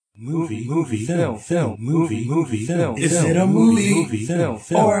Movie, film. Is it a movie, film,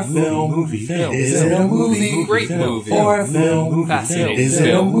 or a film? Is it a movie, great movie, or a film? Fascinating Is it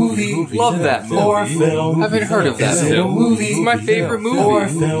a film. movie, Love that movie. or a film? Haven't heard of that Is it a film. movie, It's my favorite or a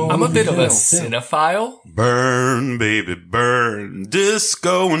movie. film? I'm a bit of a cinephile. Burn, baby, burn.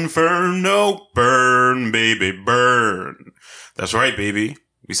 Disco Inferno. Burn, baby, burn. That's right, baby.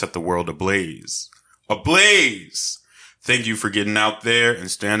 We set the world ablaze. Ablaze! Thank you for getting out there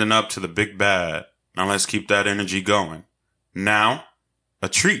and standing up to the big bad. Now let's keep that energy going. Now, a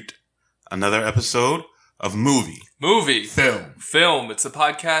treat. Another episode of Movie. Film. It's a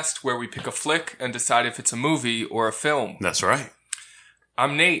podcast where we pick a flick and decide if it's a movie or a film. That's right.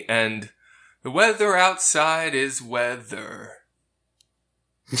 I'm Nate, and the weather outside is weather.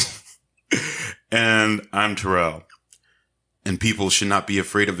 And I'm Terrell. And people should not be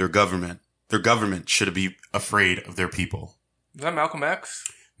afraid of their government. Their government should be afraid of their people. Is that Malcolm X?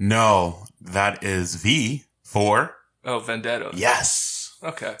 No, that is V for... Oh, Vendetta. Yes.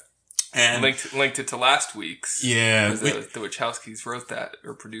 Okay. And Linked it to last week's. yeah, The Wachowskis wrote that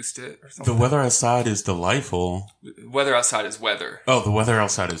or produced it or the something. weather outside is delightful. Weather outside is weather. Oh, the weather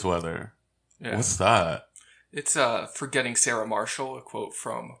outside is weather. Yeah. What's that? It's Forgetting Sarah Marshall, a quote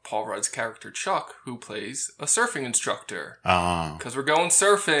from Paul Rudd's character Chuck, who plays a surfing instructor. Because we're going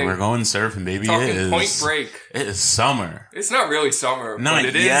surfing. We're going surfing, baby. Talking It is Point Break. It is summer. It's not really summer, Not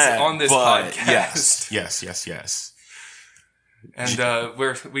but it yet, is on this but podcast. Yes.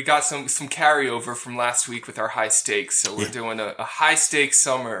 And we got some carryover from last week with our high stakes, so we're doing a high stakes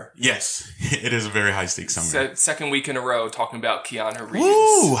summer. Yes, it is a very high stakes summer. Second week in a row talking about Keanu Reeves.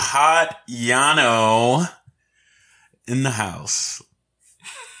 Woo! Hot Yano in the house.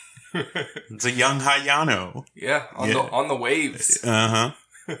 It's a young hot Yano. Yeah, on the waves.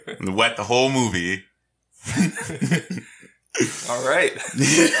 Wet the whole movie. All right.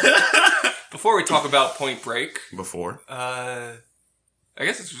 Before we talk about Point Break, I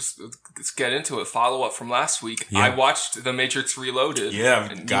guess let's get into it. Follow up from last week. Yeah. I watched The Matrix Reloaded. Yeah,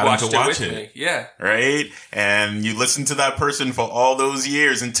 and got him to watch with it. me. Yeah, Right? And you listened to that person for all those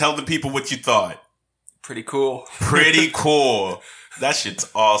years and tell the people what you thought. pretty cool. Pretty cool. That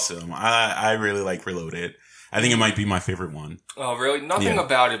shit's awesome. I really like Reloaded. I think it might be my favorite one. Oh, really? Nothing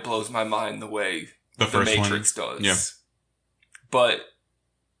about it blows my mind the way The first Matrix does. Yeah. But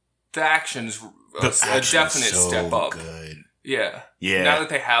the action's a definite step up. Good. Yeah. Yeah. Now that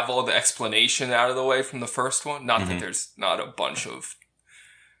they have all the explanation out of the way from the first one, not that there's not a bunch of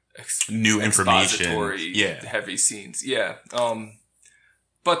New information. expository Yeah. heavy scenes. Yeah.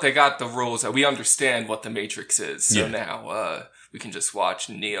 But they got the rules that we understand what the Matrix is. So now we can just watch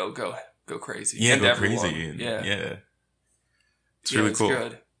Neo go crazy. Yeah, and go everyone. crazy. Yeah. It's really cool.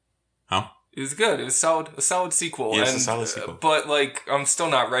 Good. Huh? It was good. It was a solid sequel. Yeah, it's a solid sequel. But I'm still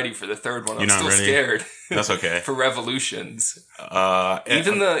not ready for the third one. You're not still ready? scared. That's okay. for Revolutions.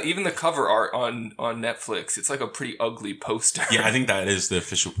 Even Even the cover art on Netflix, it's like a pretty ugly poster. Yeah, I think that is the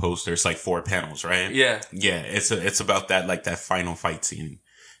official poster. It's like 4 panels, right? Yeah. Yeah, it's about that, like that final fight scene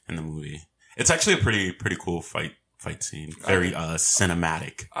in the movie. It's actually a pretty cool fight scene. Very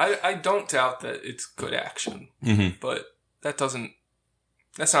cinematic. I don't doubt that it's good action. Mm-hmm. But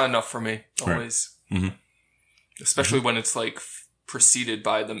that's not enough for me, always. Right. Mm-hmm. Especially when it's like preceded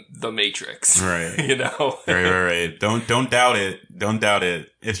by the Matrix. Right. You know? Right. Don't doubt it. Don't doubt it.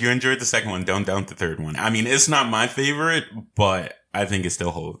 If you enjoyed the second one, don't doubt the third one. I mean, it's not my favorite, but I think it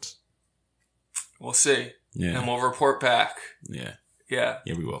still holds. We'll see. Yeah. And we'll report back. Yeah. Yeah.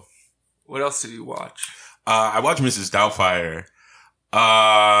 Yeah, we will. What else did you watch? I watched Mrs. Doubtfire.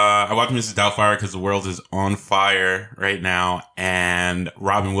 I watched Mrs. Doubtfire because the world is on fire right now, and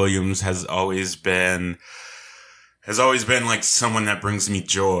Robin Williams has always been like someone that brings me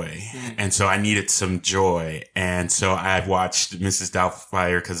joy. And so I needed some joy. And so I've watched Mrs.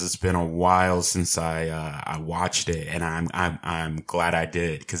 Doubtfire because it's been a while since I watched it, and I'm glad I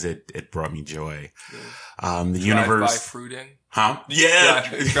did because it brought me joy. The universe. Drive-by fruiting. Huh? Yeah.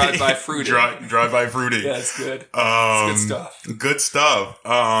 Drive-by fruiting. Drive-by fruiting. Yeah, it's good. It's good stuff. Good stuff.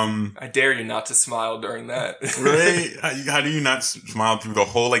 I dare you not to smile during that. Right? How do you not smile through that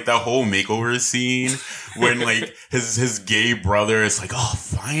whole makeover scene when like his gay brother is like, oh,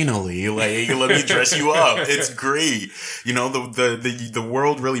 finally, like, let me dress you up. It's great. You know, the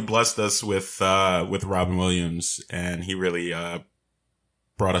world really blessed us with Robin Williams, and he really,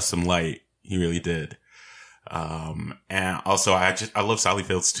 brought us some light. He really did. And also I love Sally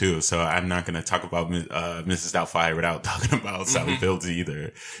Fields too, so I'm not going to talk about Mrs. Doubtfire without talking about Sally Fields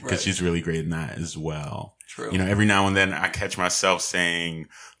either, because she's really great in that as well. True. You know, every now and then I catch myself saying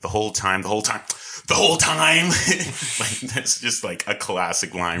the whole time. Like, that's just like a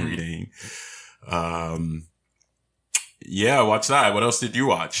classic line reading. Yeah, I watched that. What else did you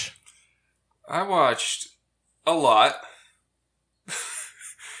watch? I watched a lot.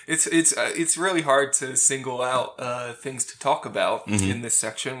 It's really hard to single out things to talk about in this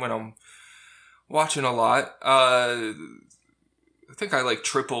section when I'm watching a lot. I think I like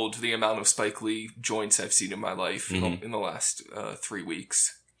tripled the amount of Spike Lee joints I've seen in my life in the last 3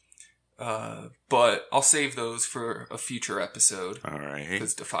 weeks. But I'll save those for a future episode. All right.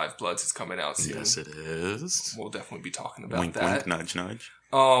 Because Da 5 Bloods is coming out soon. Yes, it is. We'll definitely be talking about wink, that. Wink, nudge, nudge.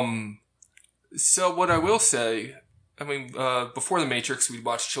 So what I will say, I mean, before The Matrix, we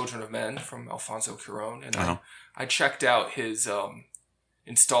watched Children of Men from Alfonso Cuarón, and I checked out his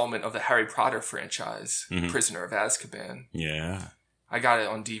installment of the Harry Potter franchise, Prisoner of Azkaban. Yeah. I got it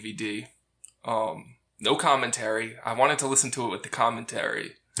on DVD. No commentary. I wanted to listen to it with the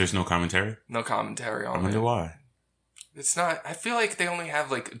commentary. There's no commentary? No commentary on it. I wonder why. It's not, I feel like they only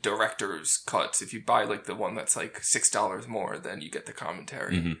have like director's cuts. If you buy like the one that's like $6 more, then you get the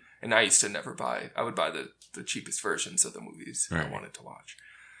commentary. And I used to never buy, I would buy the cheapest versions of the movies I wanted to watch.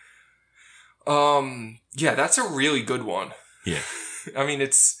 Yeah, that's a really good one. Yeah. I mean,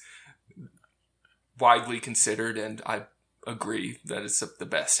 it's widely considered, and I agree that it's the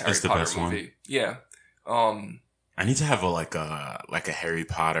best Harry Potter movie. One. Yeah. I need to have a Harry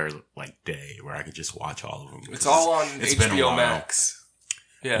Potter like day where I could just watch all of them. It's all on HBO Max.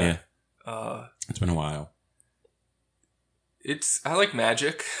 Yeah. It's been a while. I like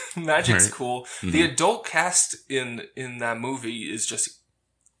Magic. Magic's cool. The adult cast in that movie is just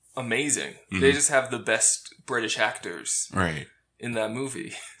amazing. They just have the best British actors in that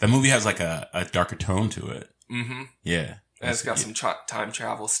movie. That movie has like a darker tone to it. Yeah. And it's got some time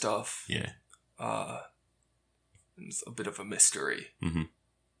travel stuff. Yeah. It's a bit of a mystery.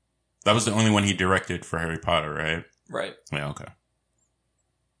 That was the only one he directed for Harry Potter, right? Right. Yeah, okay.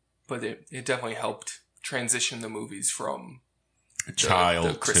 But it definitely helped transition the movies from a child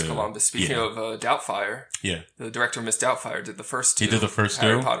the Chris Columbus. Speaking of Doubtfire, the director Miss Doubtfire did the first two. He did the first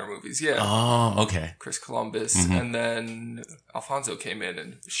Harry Potter movies. Yeah. Oh, okay. Chris Columbus, and then Alfonso came in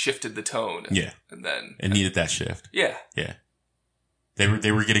and shifted the tone. And then it needed that shift. Yeah.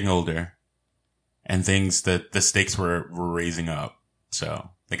 They were getting older, and the stakes were raising up.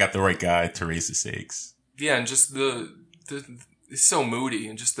 So they got the right guy to raise the stakes. Yeah, and just it's so moody,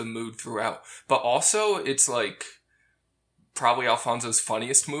 and just the mood throughout. But also, it's like probably Alfonso's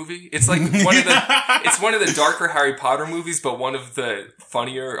funniest movie. It's like it's one of the darker Harry Potter movies, but one of the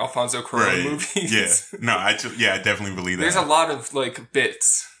funnier Alfonso Cuarón movies. Yeah. No, I definitely believe that. There's a lot of like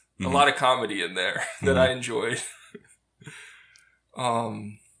bits, a lot of comedy in there that I enjoyed.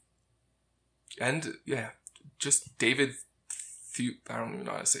 And yeah, just David I don't even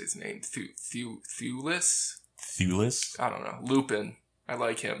know how to say his name. Thewlis? Thewlis? I don't know. Lupin. I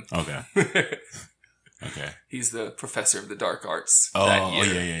like him. Okay. Okay. He's the professor of the dark arts. That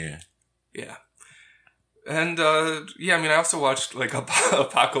year. Yeah. And, I mean, I also watched, like,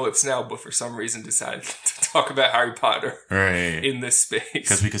 Apocalypse Now, but for some reason decided to talk about Harry Potter. Right. In this space.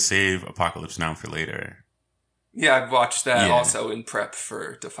 Because we could save Apocalypse Now for later. Yeah, I watched that also in prep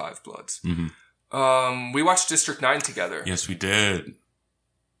for Da 5 Bloods. We watched District 9 together. Yes, we did.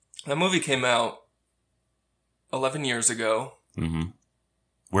 That movie came out 11 years ago.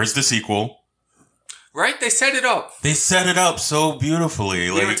 Where's the sequel? Right? They set it up. They set it up so beautifully.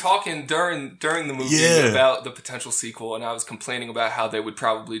 We were talking during the movie about the potential sequel, and I was complaining about how they would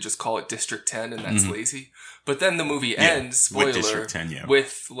probably just call it District 10, and that's lazy. But then the movie ends, spoiler, with District 10,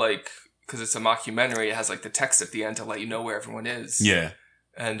 with, like, because it's a mockumentary, it has, like, the text at the end to let you know where everyone is. Yeah.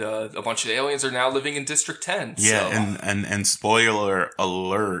 And a bunch of aliens are now living in District 10. Yeah, so. and spoiler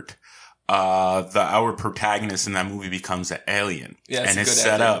alert, our protagonist in that movie becomes an alien. Yeah, and it's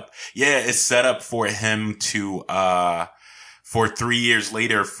set up. Yeah, it's set up for him to, for 3 years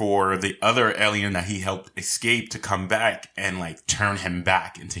later, for the other alien that he helped escape to come back and like turn him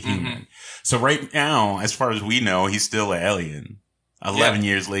back into human. So right now, as far as we know, he's still an alien. 11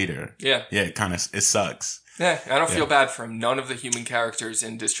 years later. Yeah. Yeah, it sucks. Yeah, I don't feel bad for him. None of the human characters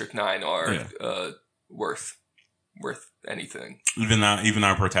in District 9 are worth anything. Even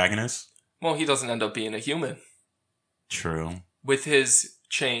our protagonist? Well, he doesn't end up being a human. True. With his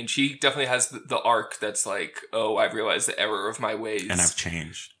change, he definitely has the arc that's like, oh, I realized the error of my ways. And I've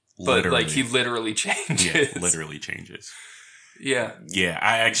changed. But, like, he literally changes. Yeah, literally changes. Yeah. Yeah,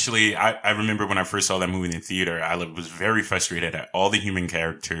 I remember when I first saw that movie in the theater, I was very frustrated at all the human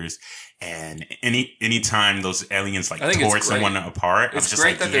characters. And any time those aliens like tore someone apart, I was just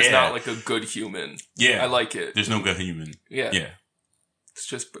great that there's not like a good human. Yeah. I like it. There's no good human. Yeah. Yeah. It's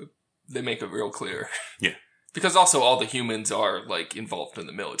just, they make it real clear. Yeah. Because also all the humans are like involved in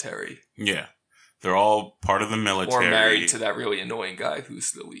the military. Yeah. They're all part of the military. Or married to that really annoying guy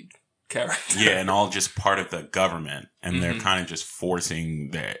who's the lead character. Yeah, and all just part of the government. And they're kind of just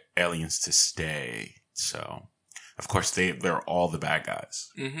forcing the aliens to stay. So, of course, they're all the bad guys.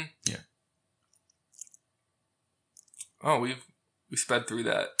 Mm-hmm. Yeah. Oh, we sped through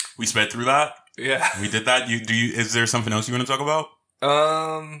that. We sped through that? Yeah. We did that? Is there something else you want to talk about?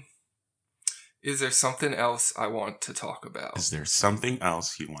 Is there something else I want to talk about? Is there something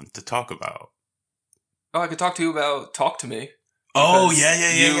else you want to talk about? Oh, I could talk to you about Talk to Me. Oh,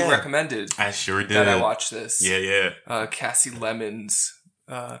 yeah. You recommended. I sure did. That I watched this. Yeah. Kasi Lemmon's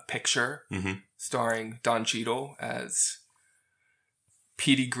picture, starring Don Cheadle as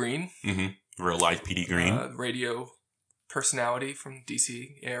Petey Green. Mm-hmm. Real life Petey Green. Radio personality from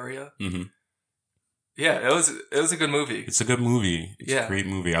DC area. Mm-hmm. Yeah, it was a good movie. It's a good movie. It's a great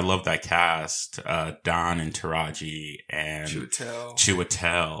movie. I love that cast. Don and Taraji and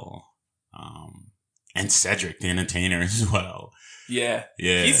Chiwetel. And Cedric the Entertainer as well. Yeah.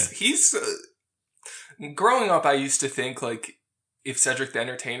 Yeah. He's growing up, I used to think like if Cedric the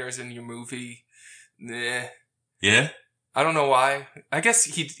Entertainer is in your movie, nah. Yeah? I don't know why. I guess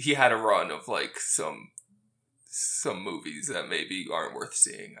he had a run of like some movies that maybe aren't worth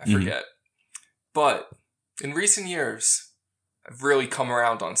seeing. I forget. But in recent years, I've really come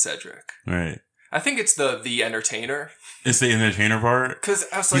around on Cedric. Right. I think it's the entertainer. It's the entertainer part? Because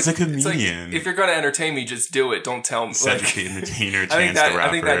I was like, he's a comedian. Like, if you're going to entertain me, just do it. Don't tell me. Cedric the Entertainer, Chance the Rapper. I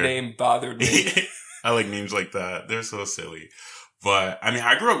think that name bothered me. I like names like that. They're so silly. But, I mean,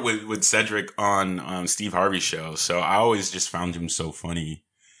 I grew up with Cedric on Steve Harvey's show, so I always just found him so funny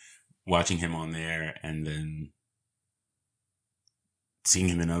watching him on there and then seeing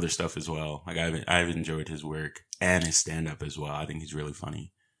him in other stuff as well. Like, I've enjoyed his work and his stand-up as well. I think he's really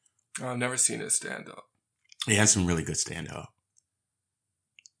funny. I've never seen his stand-up. He has some really good stand-up.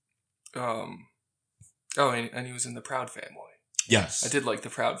 And he was in The Proud Family. Yes. I did like The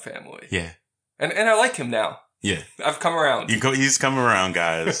Proud Family. Yeah. And I like him now. Yeah. I've come around. He's come around,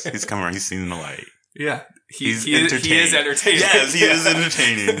 guys. He's come around. He's seen the light. Yeah. He's entertaining. He is entertaining. Yes, he is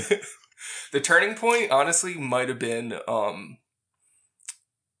entertaining. The turning point, honestly, might have been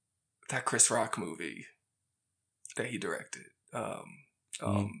that Chris Rock movie that he directed.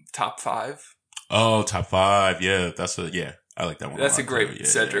 Top 5. Oh, Top 5. Yeah, I like that one. That's a great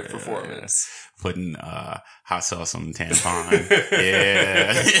Cedric performance. Yeah. Putting hot sauce on the tampon.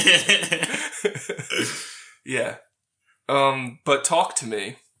 Yeah. Yeah. But Talk to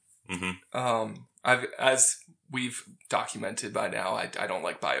Me. Mm-hmm. As we've documented by now, I don't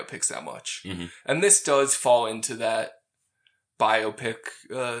like biopics that much. Mm-hmm. And this does fall into that biopic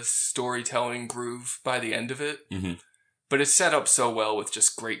storytelling groove by the end of it. Mm-hmm. But it's set up so well with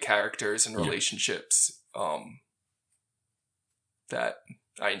just great characters and relationships that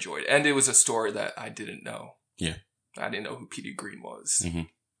I enjoyed. And it was a story that I didn't know. Yeah. I didn't know who Petey Green was. Mm-hmm.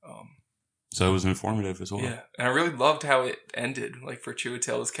 So it was informative as well. Yeah. And I really loved how it ended. Like for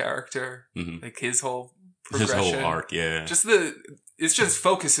Chiwetel's character. Mm-hmm. Like his whole progression. His whole arc, yeah. It just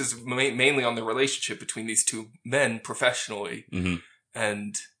focuses mainly on the relationship between these two men professionally. Mm-hmm.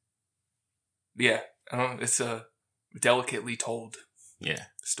 And yeah, it's a delicately told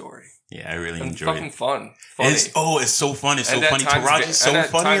story. Yeah, I really enjoyed it. Fucking fun. Funny. It's so fun. It's so funny. Taraji's so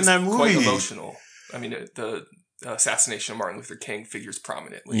funny in that movie. Quite emotional. I mean, the assassination of Martin Luther King figures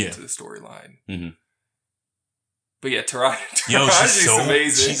prominently into the storyline. Mm-hmm. But yeah, Taraji's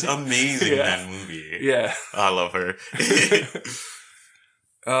amazing. She's amazing in that movie. Yeah. I love her.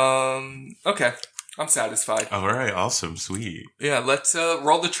 Okay. I'm satisfied. All right. Awesome. Sweet. Yeah. Let's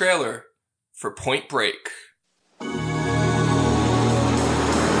roll the trailer for Point Break. It's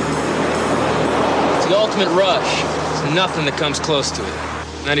the ultimate rush. There's nothing that comes close to it.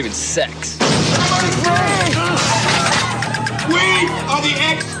 Not even sex. We are the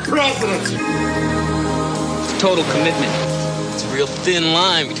ex-presidents. It's total commitment. It's a real thin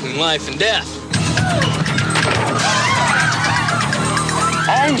line between life and death.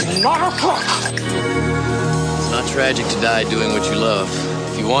 I'm not a crook. It's not tragic to die doing what you love.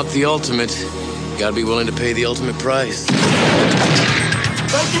 If you want the ultimate, you gotta be willing to pay the ultimate price.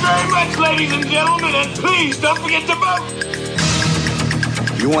 Thank you very much, ladies and gentlemen, and please don't forget to vote.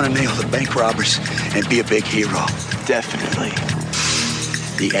 You want to nail the bank robbers and be a big hero? Definitely.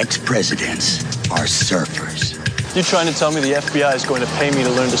 The ex-presidents are surfers. You trying to tell me the FBI is going to pay me to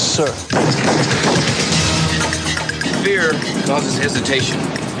learn to surf? Fear causes hesitation.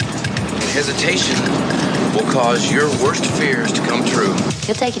 And hesitation will cause your worst fears to come true.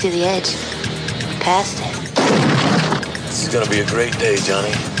 He'll take you to the edge. Past it. This is going to be a great day,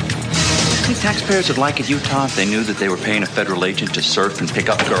 Johnny. I think taxpayers would like it, Utah, if they knew that they were paying a federal agent to surf and pick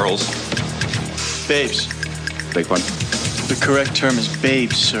up girls. Babes. Big one. The correct term is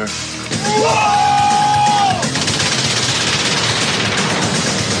babes, sir.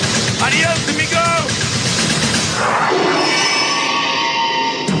 Adios, amigo!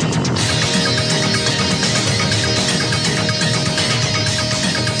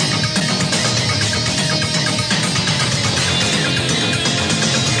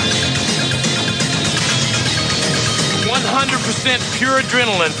 100% pure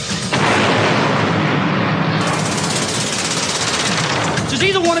adrenaline. Does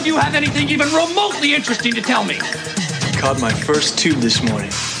either one of you have anything even remotely interesting to tell me? Caught my first tube this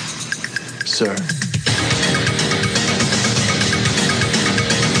morning, sir.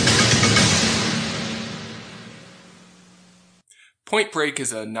 Point Break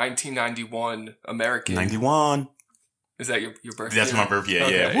is a 1991 American... 91. Is that your birthday? That's my birthday,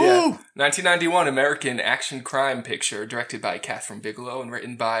 okay, yeah. Woo! 1991 American action crime picture directed by Catherine Bigelow and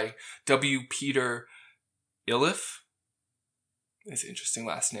written by W. Peter Iliff. It's an interesting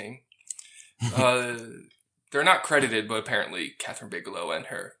last name. They're not credited, but apparently Catherine Bigelow and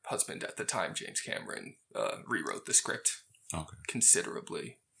her husband at the time, James Cameron, rewrote the script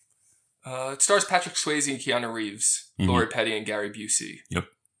considerably. It stars Patrick Swayze and Keanu Reeves, Lori Petty and Gary Busey. Yep.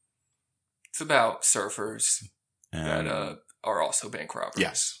 It's about surfers that are also bank robbers.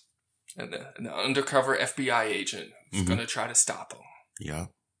 Yes. And the undercover FBI agent who's going to try to stop them. Yeah.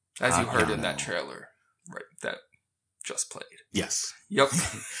 As you heard in that trailer, right? That just played. Yes. Yep.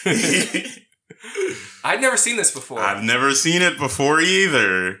 I'd never seen this before. I've never seen it before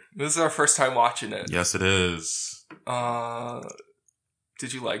either. This is our first time watching it. Yes, it is.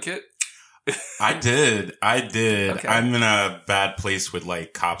 Did you like it? I did. Okay. I'm in a bad place with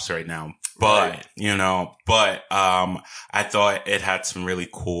like cops right now. But, I thought it had some really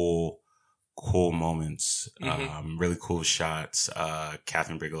cool moments, really cool shots.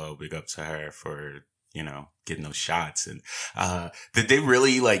 Catherine Bigelow, big up to her for, getting those shots. And, did they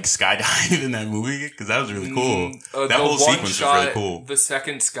really like skydive in that movie? Cause that was really cool. That whole sequence was really cool. The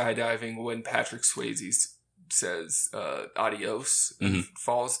second skydiving when Patrick Swayze says, adios and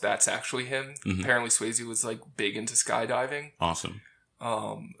falls, that's actually him. Apparently Swayze was like big into skydiving. Awesome.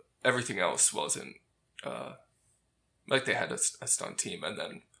 Everything else wasn't, like they had a stunt team and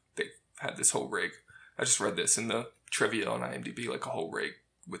then they had this whole rig. I just read this in the trivia on IMDb, like a whole rig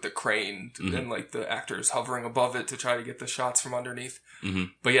with the crane and like the actors hovering above it to try to get the shots from underneath.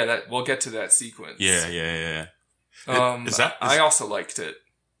 But yeah, we'll get to that sequence. Yeah. I also liked it.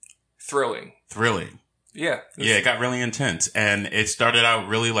 Thrilling. Yeah. Yeah, it got really intense. And it started out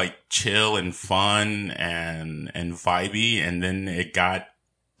really like chill and fun and vibey. And then it got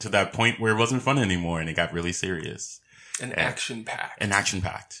to that point where it wasn't fun anymore and it got really serious. And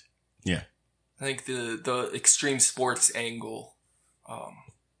action-packed. Yeah. I think the extreme sports angle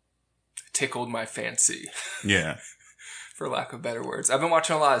tickled my fancy. Yeah. For lack of better words. I've been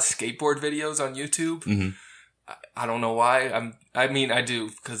watching a lot of skateboard videos on YouTube. I don't know why. I do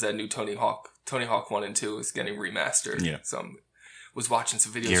because that new Tony Hawk 1 and 2 is getting remastered. Yeah. So I was watching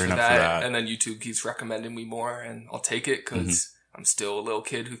some videos Gearing for up that. And then YouTube keeps recommending me more and I'll take it because I'm still a little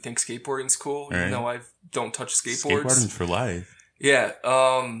kid who thinks skateboarding's cool, even though I don't touch skateboards. Skateboarding's for life. Yeah.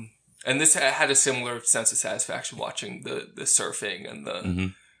 And this had a similar sense of satisfaction watching the surfing and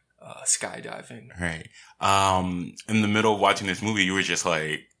the skydiving. Right. In the middle of watching this movie, you were just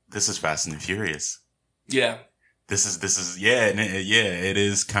like, this is Fast and Furious. Yeah. This is, it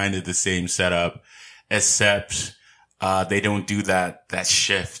is kind of the same setup, except, they don't do that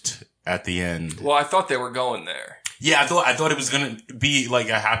shift at the end. Well, I thought they were going there. Yeah, I thought it was gonna be like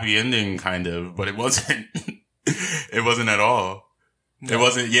a happy ending kind of, but it wasn't. It wasn't at all. No.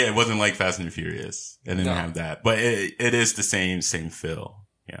 It wasn't like Fast and Furious. It didn't have that. But it is the same feel,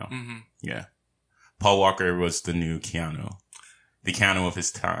 Yeah. Paul Walker was the new Keanu. The Keanu of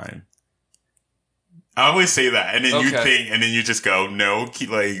his time. I always say that, and then you think, and then you just go, no,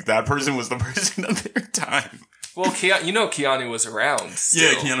 like, that person was the person of their time. Well, Keanu was around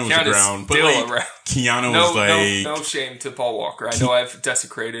still. Yeah, Keanu was around. But like, Keanu was like... No shame to Paul Walker. I know I've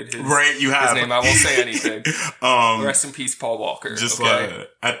desecrated his, you have. His name. I won't say anything. Rest in peace, Paul Walker. Just like,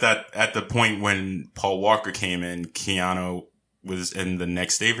 at the point when Paul Walker came in, Keanu was in the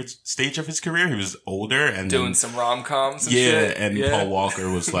next stage of his career. He was older and doing some rom-coms and shit. And Paul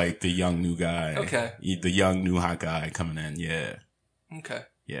Walker was like the young new guy. Okay. The young new hot guy coming in. Yeah. Okay.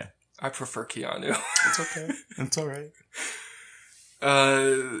 Yeah. I prefer Keanu. It's okay. It's all right.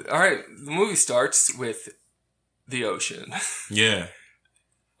 All right. The movie starts with the ocean. Yeah.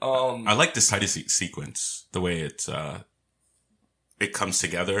 I like this title sequence. The way it comes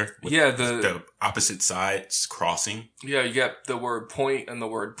together. With the opposite sides crossing. Yeah, you get the word point and the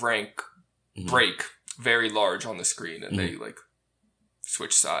word break very large on the screen, and they like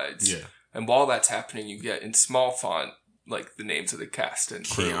switch sides. Yeah. And while that's happening, you get in small font like the names of the cast and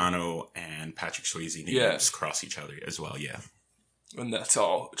crew. Keanu and Patrick Swayze names cross each other as well. Yeah. And that's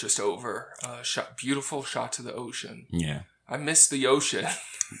all just over. Beautiful shots of the ocean. Yeah. I miss the ocean.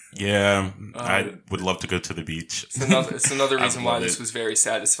 Yeah, I would love to go to the beach. It's another reason why this was very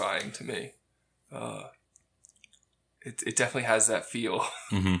satisfying to me. It definitely has that feel.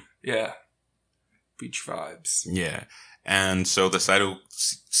 Mm-hmm. Yeah. Beach vibes. Yeah. And so the title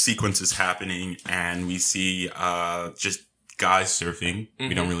sequence is happening, and we see just guys surfing. Mm-hmm.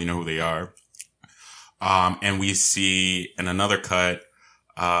 We don't really know who they are. And we see in another cut,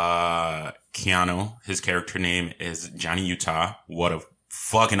 Keanu, his character name is Johnny Utah. What a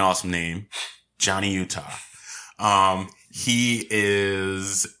fucking awesome name. Johnny Utah. He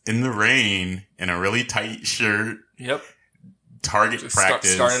is in the rain in a really tight shirt. Yep. Target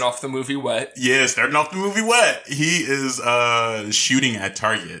practice. Starting off the movie wet. Yeah, starting off the movie wet. He is shooting at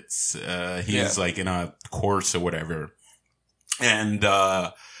targets. He's like in a course or whatever. And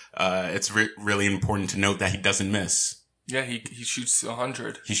it's really important to note that he doesn't miss. Yeah, he shoots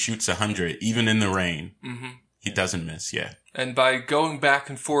 100. He shoots 100, even in the rain. Mm-hmm. He doesn't miss, yeah. And by going back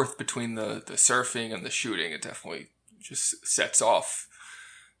and forth between the surfing and the shooting, it definitely just sets off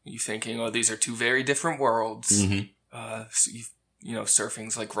you thinking, oh, these are two very different worlds. Mm-hmm. So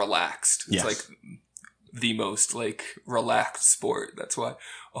surfing's like relaxed. It's like the most like relaxed sport. That's why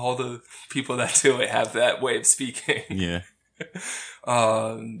all the people that do it have that way of speaking. Yeah.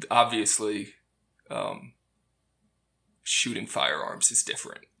 Obviously, shooting firearms is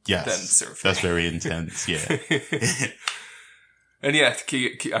different than surfing. That's very intense, yeah. And yeah, I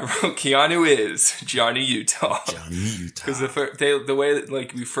wrote Keanu is Johnny Utah. Johnny Utah. Because the way that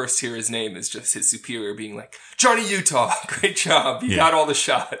like we first hear his name is just his superior being like, Johnny Utah, great job. You got all the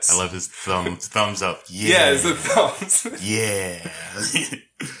shots. I love his thumbs up. Yeah. Yeah, it's the thumbs. Yeah.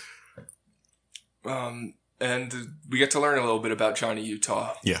 And we get to learn a little bit about Johnny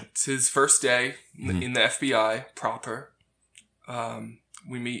Utah. Yeah. It's his first day in the FBI proper.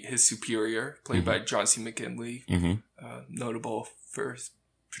 We meet his superior, played by John C. McGinley, notable for his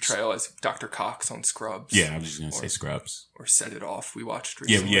portrayal as Dr. Cox on Scrubs. Yeah, I was just going to say Scrubs. Or Set It Off, we watched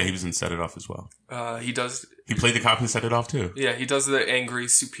recently. Yeah, he was in Set It Off as well. He played the cop in Set It Off too. Yeah, he does the angry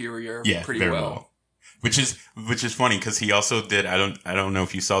superior pretty very well. Which is funny because he also did, I don't know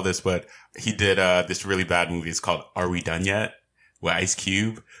if you saw this, but he did this really bad movie. It's called Are We Done Yet? With Ice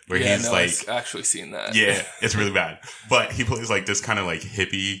Cube, where he's like, I've actually seen that. Yeah, it's really bad. But he plays like this kind of like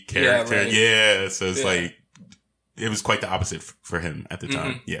hippie character. Yeah, right. Yeah, so it's like, it was quite the opposite for him at the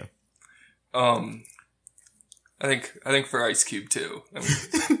time. Yeah. I think for Ice Cube too. I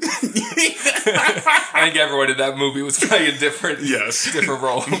think everyone in that movie was playing different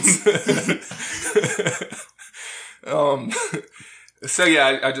roles. So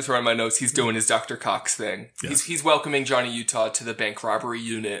yeah, I just wrote in my notes, he's doing his Dr. Cox thing. Yeah. He's welcoming Johnny Utah to the bank robbery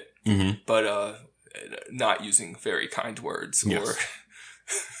unit, but not using very kind words, or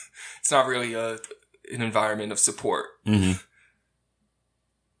it's not really an environment of support. And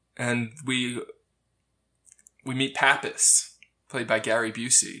we meet Pappas, played by Gary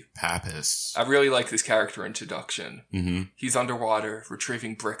Busey. Pappas. I really like this character introduction. He's underwater,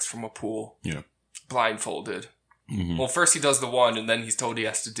 retrieving bricks from a pool. Yeah. Blindfolded. Well, first he does the one, and then he's told he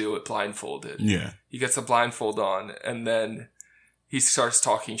has to do it blindfolded. Yeah. He gets a blindfold on, and then he starts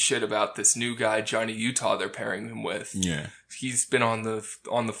talking shit about this new guy, Johnny Utah, they're pairing him with. Yeah. He's been on the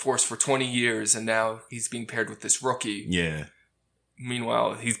force for 20 years, and now he's being paired with this rookie. Yeah.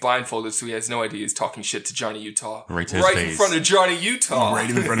 Meanwhile, he's blindfolded, so he has no idea he's talking shit to Johnny Utah. Right to his face. In front of Johnny Utah. Right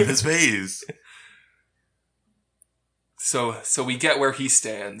in front of his face. So we get where he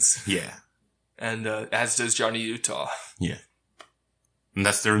stands. Yeah. And as does Johnny Utah. Yeah. And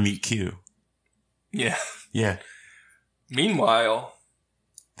that's their meet cute. Yeah. Yeah. Meanwhile,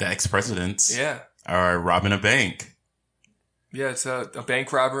 the ex-presidents are robbing a bank. Yeah, it's a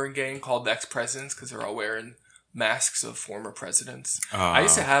bank robbery gang called the ex-presidents because they're all wearing masks of former presidents. I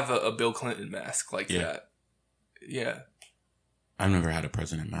used to have a Bill Clinton mask like that. Yeah. I've never had a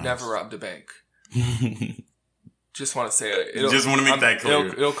president mask. Never robbed a bank. Just want to say it. Just want to make that clear.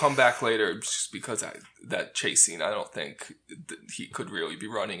 It'll come back later just because that chase scene, I don't think he could really be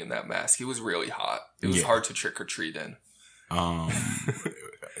running in that mask. He was really hot. It was hard to trick or treat in.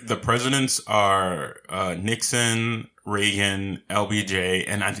 The presidents are Nixon, Reagan, LBJ,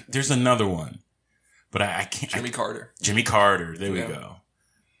 and there's another one. But I can't. Jimmy Carter. Jimmy Carter. There we go.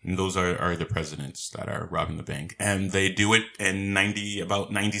 And those are the presidents that are robbing the bank. And they do it in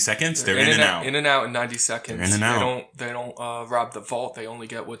about 90 seconds. They're in and out. In and out in 90 seconds. They're in and out. They don't rob the vault. They only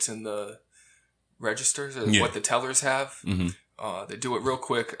get what's in the registers or what the tellers have. Mm-hmm. They do it real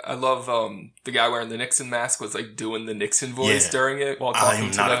quick. I love the guy wearing the Nixon mask was like doing the Nixon voice during it while talking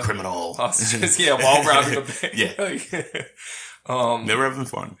to not a criminal. Hostages. while robbing the bank. They were having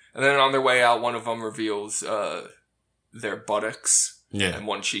fun. And then on their way out, one of them reveals their buttocks. Yeah. And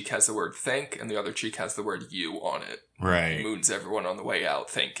one cheek has the word thank, and the other cheek has the word you on it. Right. Moons everyone on the way out,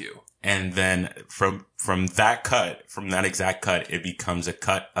 thank you. And then from that exact cut, it becomes a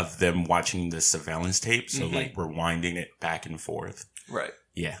cut of them watching the surveillance tape. So like rewinding it back and forth. Right.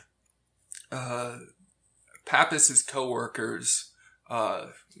 Yeah. Pappas's coworkers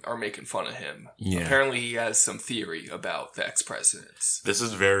are making fun of him. Yeah. Apparently he has some theory about the ex-presidents. This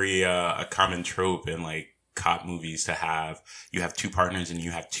is very a common trope in like cop movies to have. You have two partners and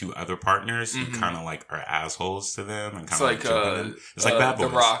you have two other partners who kind of like are assholes to them and kind of like them. It's like Bad Boys.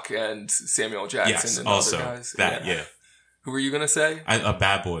 The Rock and Samuel Jackson yes, and also, other guys. That, yeah. Who were you going to say?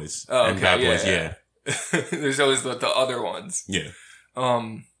 Bad Boys. Oh, okay. And Bad Boys, yeah. There's always the other ones. Yeah.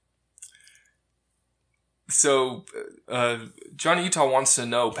 So, Johnny Utah wants to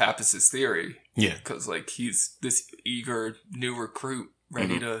know Pappas's theory. Yeah. Because, like, he's this eager new recruit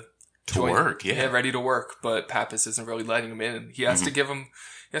ready to work, ready to work, but Pappas isn't really letting him in. He has to give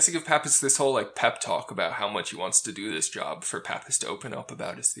Pappas this whole like pep talk about how much he wants to do this job for Pappas to open up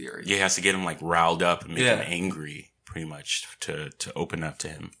about his theory. Yeah, he has to get him like riled up and make him angry, pretty much, to open up to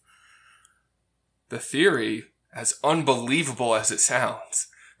him. The theory, as unbelievable as it sounds,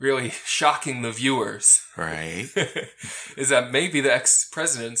 really shocking the viewers. Right. Is that maybe the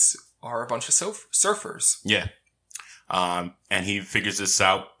ex-presidents are a bunch of surfers. Yeah. And he figures this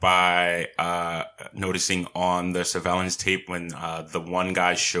out by noticing on the surveillance tape when the one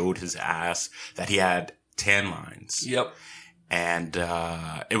guy showed his ass that he had tan lines. Yep. And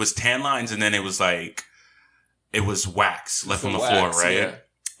it was tan lines, and then it was wax left on the floor, right? Yeah.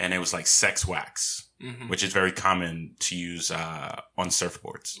 And it was like sex wax, which is very common to use on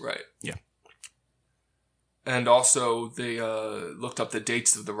surfboards. Right. Yeah. And also, they looked up the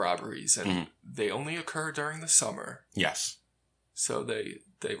dates of the robberies, and they only occur during the summer. Yes. So they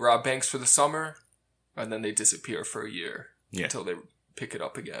rob banks for the summer, and then they disappear for a year until they pick it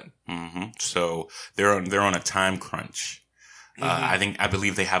up again. Mm-hmm. So they're on a time crunch. I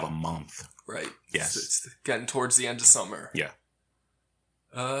believe they have a month. Right. Yes. So it's getting towards the end of summer. Yeah.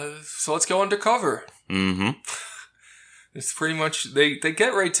 So let's go undercover. Mm-hmm. It's pretty much, they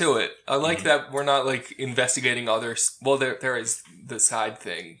get right to it. I like that we're not like investigating others. Well, there is the side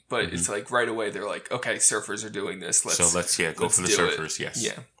thing, but it's like right away they're like, okay, surfers are doing this. Let's go for the surfers. Yes.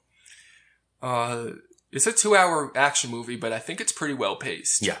 Yeah. It's a 2-hour action movie, but I think it's pretty well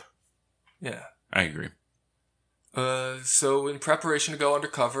paced. Yeah. Yeah. I agree. So in preparation to go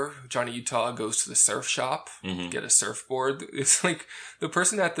undercover, Johnny Utah goes to the surf shop, get a surfboard. It's like the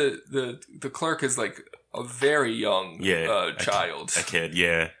person at the clerk is like a very young child. A kid,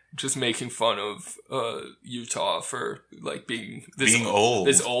 yeah. Just making fun of Utah for like being old.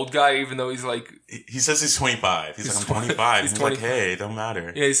 This old guy, even though he's like... He says he's 25. He's like, I'm 25. He's like, hey, it don't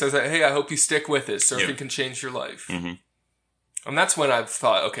matter. Yeah, he says that, hey, I hope you stick with it. Surfing can change your life. Mm-hmm. And that's when I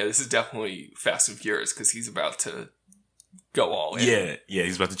thought, okay, this is definitely Fast and Furious because he's about to go all in. Yeah,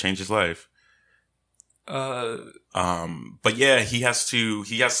 he's about to change his life. But yeah, he has to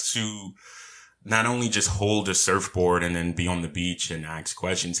not only just hold a surfboard and then be on the beach and ask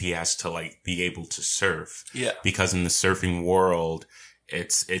questions. He has to like be able to surf. Yeah, because in the surfing world,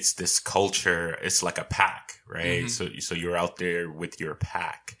 it's this culture. It's like a pack, right? Mm-hmm. So you're out there with your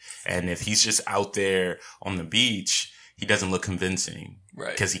pack, and if he's just out there on the beach, he doesn't look convincing,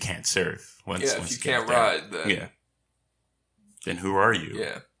 right? Because he can't surf. Once if you can't ride, then who are you?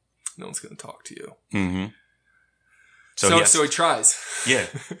 Yeah, no one's going to talk to you. Mm-hmm. So he tries. Yeah.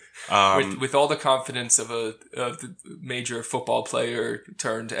 With all the confidence of the major football player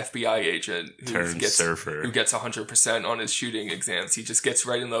turned FBI agent surfer who gets 100% on his shooting exams. He just gets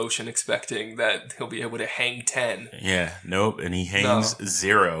right in the ocean expecting that he'll be able to hang 10. Yeah. Nope. And he hangs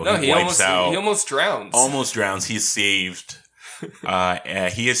 0. No, he wipes out. He almost drowns. Almost drowns. He's saved.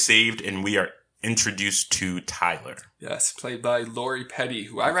 He is saved, and we are introduced to Tyler. Yes, played by Lori Petty,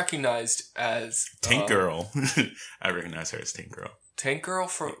 who I recognized as Tank Girl. I recognize her as Tank Girl. Tank Girl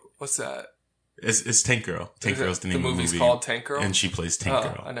for what's that? It's Tank Girl. Tank Girl's the name of the movie. The movie's called Tank Girl, and she plays Tank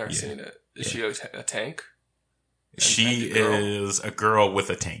Girl. I've never seen it. Is she a tank? She is a girl with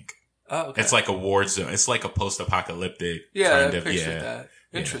a tank. Oh, okay. It's like a war zone. It's like a post-apocalyptic kind of. That.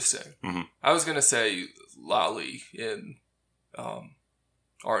 Interesting. Yeah. Mm-hmm. I was gonna say Lolly in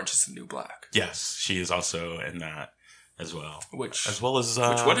Orange Is the New Black. Yes, she is also in that as well. Which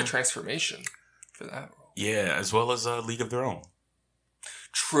what a transformation for that role. Yeah, as well as League of Their Own.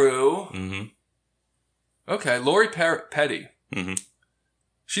 True. Mm-hmm. Okay, Lori Petty. Mm-hmm.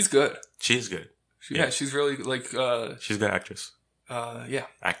 She's good. She is good. She's really like. She's a good actress. Yeah.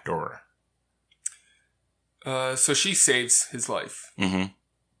 Actor. So she saves his life. Mm-hmm.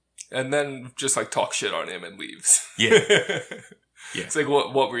 And then just like talk shit on him and leaves. Yeah. Yeah. It's like,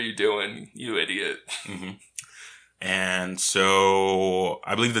 what were you doing, you idiot? Mm-hmm. And so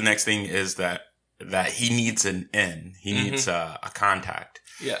I believe the next thing is that he needs an in. He needs a contact.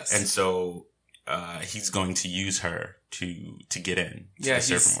 Yes. And so he's going to use her to get in to the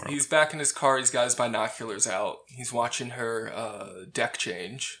surfing world. He's back in his car. He's got his binoculars out. He's watching her deck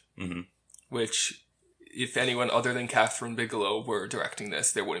change, which, if anyone other than Catherine Bigelow were directing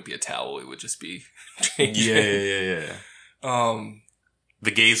this, there wouldn't be a towel. It would just be changing. Yeah.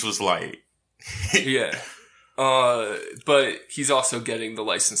 The gaze was light. Yeah. But he's also getting the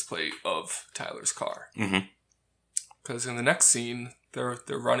license plate of Tyler's car. Because in the next scene, they're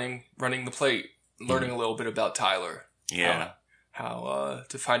running the plate, learning a little bit about Tyler. Yeah. How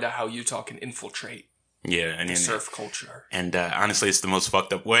to find out how Utah can infiltrate. Yeah, and the surf culture. And honestly, it's the most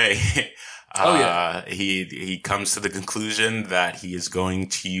fucked up way. He comes to the conclusion that he is going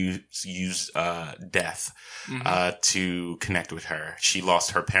to use death to connect with her. She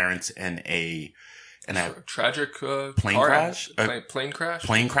lost her parents in a tragic plane crash. Plane crash.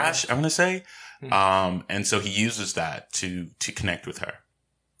 Plane crash. I'm gonna say. And so he uses that to connect with her.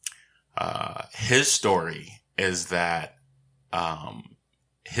 His story is that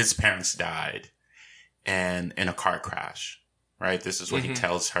his parents died in a car crash, right? This is what he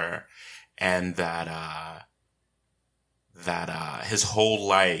tells her, and that his whole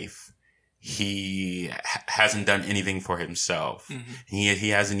life he hasn't done anything for himself. He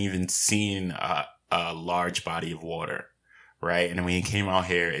hasn't even seen a large body of water, right? And when he came out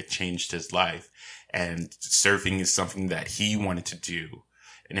here, it changed his life. And surfing is something that he wanted to do.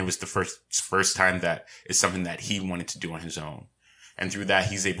 And it was the first time that it's something that he wanted to do on his own. And through that,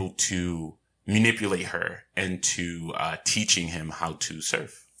 he's able to manipulate her into teaching him how to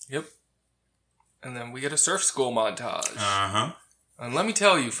surf. Yep. And then we get a surf school montage. Uh-huh. And let me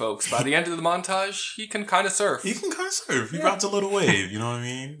tell you, folks, by the end of the montage, he can kind of surf. He rides a little wave, you know what I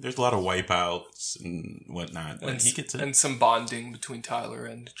mean? There's a lot of wipeouts and whatnot. But he gets it. And some bonding between Tyler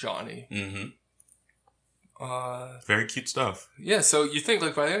and Johnny. Very cute stuff. Yeah, so you think,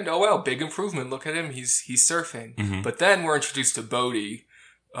 like, by the end, oh, well, big improvement. Look at him. He's surfing. But then we're introduced to Bodhi.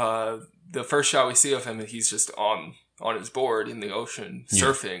 The first shot we see of him, he's just on his board in the ocean,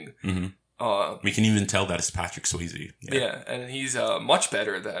 surfing. We can even tell that it's Patrick Swayze. Yeah, and he's much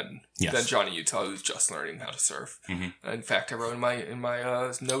better than Johnny Utah, who's just learning how to surf. In fact, I wrote in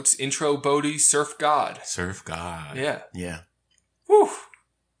my notes, intro Bodhi, surf god. Surf god. Yeah. Whew.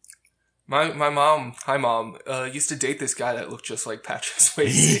 My mom, hi mom, used to date this guy that looked just like Patrick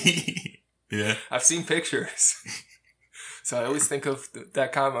Swayze. Yeah. I've seen pictures. So I always think of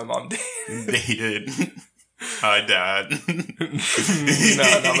that guy my mom dated. Hi, Dad.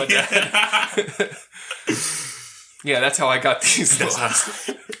 No, not my dad. Yeah, that's how I got these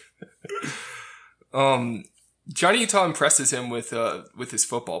looks. Johnny Utah impresses him with his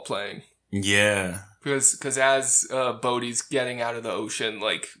football playing. Yeah. Because as Bodhi's getting out of the ocean,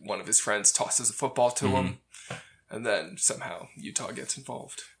 like, one of his friends tosses a football to him, and then somehow Utah gets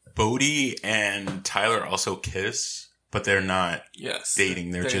involved. Bodhi and Tyler also kiss, but they're not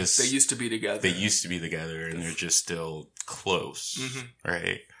dating. They used to be together. They used to be together, and they're just still close,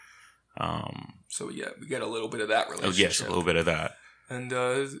 right? So we get a little bit of that relationship. Oh, yes, a little bit of that. And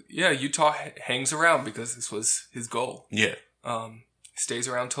Utah hangs around because this was his goal. Yeah. Stays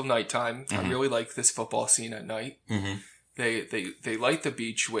around till nighttime. I really like this football scene at night. They light the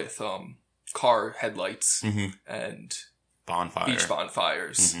beach with car headlights and beach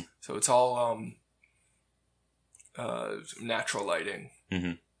bonfires. So it's all natural lighting.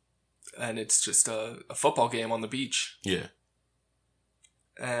 And it's just a football game on the beach. Yeah.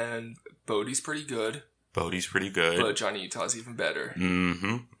 And Bodhi's pretty good. But Johnny Utah's even better.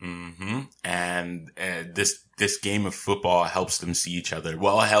 And this game of football helps them see each other.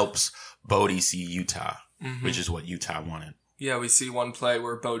 Well, it helps Bodhi see Utah, which is what Utah wanted. Yeah, we see one play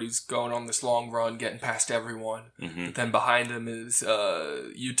where Bodhi's going on this long run, getting past everyone. But then behind him is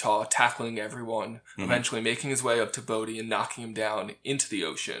Utah tackling everyone, eventually making his way up to Bodhi and knocking him down into the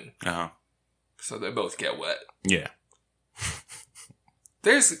ocean. So they both get wet. Yeah.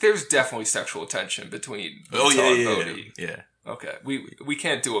 There's definitely sexual tension between Utah and Bodhi. Yeah. Okay. We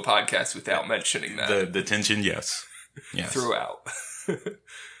can't do a podcast without mentioning that. The tension, yes. Throughout.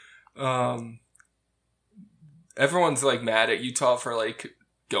 Everyone's like mad at Utah for like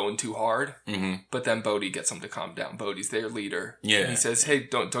going too hard, but then Bodhi gets him to calm down. Bodhi's their leader. Yeah. And he says, "Hey,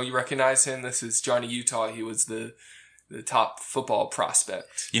 don't you recognize him? This is Johnny Utah. He was the top football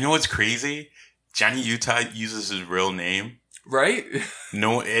prospect." You know what's crazy? Johnny Utah uses his real name. Right?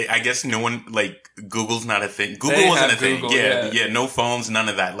 No, I guess no one, like, Google's not a thing. Google wasn't a thing. Yeah, no phones, none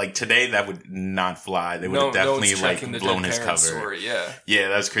of that. Like, today, that would not fly. They would have definitely, like, blown his cover. Story, yeah. Yeah,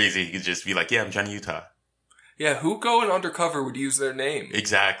 that's crazy. He could just be like, yeah, I'm Johnny Utah. Yeah, who going undercover would use their name?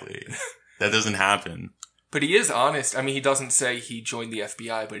 Exactly. That doesn't happen. But he is honest. I mean, he doesn't say he joined the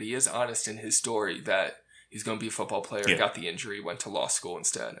FBI, but he is honest in his story that he's going to be a football player, got the injury, went to law school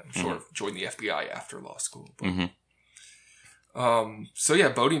instead. I'm sure joined the FBI after law school. But, so yeah,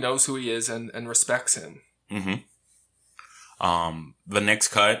 Bodhi knows who he is and respects him. The next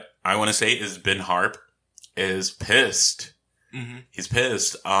cut, I want to say, is Ben Harp is pissed. He's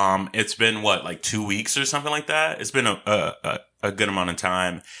pissed. It's been like 2 weeks or something like that. It's been a good amount of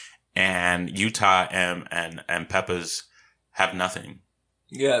time, and Utah and Peppas have nothing.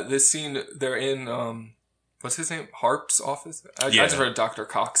 Yeah, this scene, they're in, what's his name? Harp's office? I just read Dr.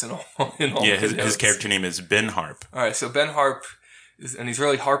 Cox in all yeah, his character name is Ben Harp. All right, so Ben Harp, and he's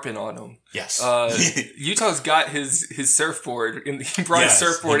really harping on him. Yes. Utah's got his surfboard. He brought his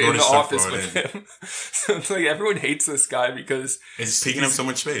surfboard in the office with him. So it's like everyone hates this guy because it's taking up so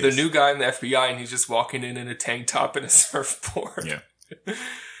much space. The new guy in the FBI, and he's just walking in a tank top and a surfboard. Yeah.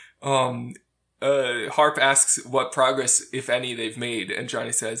 Harp asks what progress, if any, they've made, and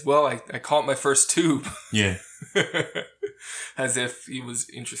Johnny says, "Well, I caught my first tube." Yeah. As if he was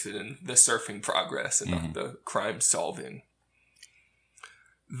interested in the surfing progress and not the crime solving.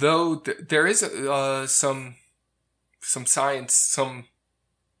 Though there is some science, some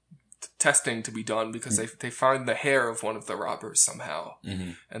testing to be done because they find the hair of one of the robbers somehow,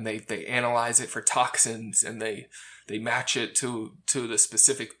 and they analyze it for toxins and they match it to the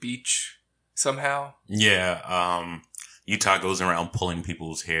specific beach somehow. Yeah, Utah goes around pulling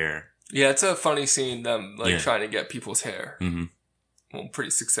people's hair. Yeah, it's a funny scene, them trying to get people's hair. Well,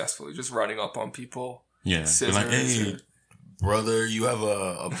 pretty successfully, just running up on people. Yeah, scissors. Like, hey, brother, you have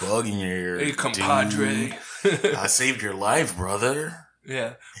a bug in your ear. Hey, compadre. I saved your life, brother.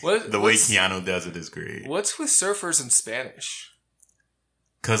 Yeah. The way Keanu does it is great. What's with surfers in Spanish?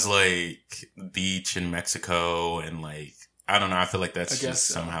 'Cause, like, beach in Mexico and, like, I don't know. I feel like that's just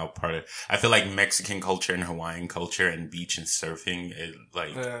somehow part of... I feel like Mexican culture and Hawaiian culture and beach and surfing,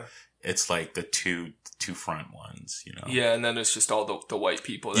 it's like the two front ones, you know? Yeah, and then it's just all the white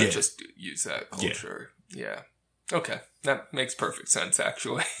people that just use that culture. Yeah. Okay. That makes perfect sense,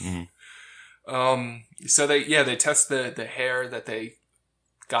 actually. So they test the hair that they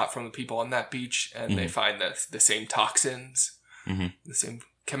got from the people on that beach, and they find the same toxins, the same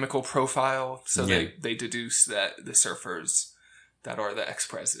chemical profile. So they deduce that the surfers that are the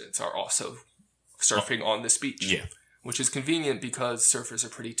ex-presidents are also surfing on this beach. Yeah. Which is convenient because surfers are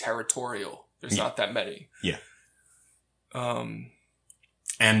pretty territorial. There's not that many. Yeah.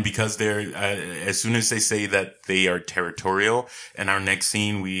 And because they're, as soon as they say that they are territorial, in our next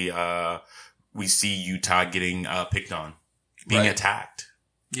scene, we see Utah getting picked on, being attacked.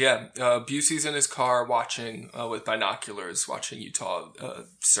 Yeah. Busey's in his car watching, with binoculars, watching Utah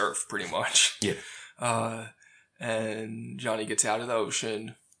surf pretty much. Yeah. And Johnny gets out of the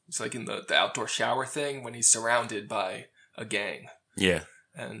ocean. It's like in the outdoor shower thing when he's surrounded by a gang. Yeah.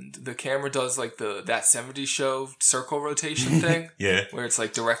 And the camera does like that 70s show circle rotation thing. Yeah. Where it's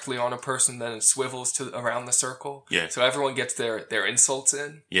like directly on a person, then it swivels around the circle. Yeah. So everyone gets their insults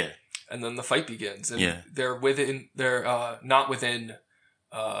in. Yeah. And then the fight begins. And they're not within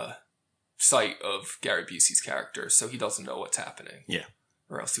sight of Gary Busey's character, so he doesn't know what's happening. Yeah.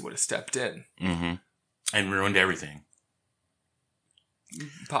 Or else he would have stepped in. And ruined everything.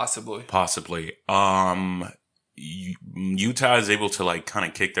 Possibly. Utah is able to like kind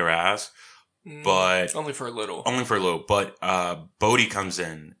of kick their ass, but only for a little. But Bodhi comes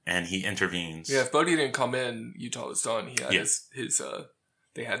in and he intervenes. Yeah, if Bodhi didn't come in, Utah was done. He had his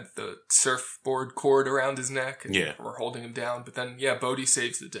they had the surfboard cord around his neck and Yeah. were holding him down. But then, Bodhi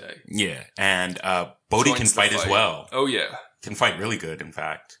saves the day. Yeah, and Bodhi can fight as well. Oh, yeah. Can fight really good, in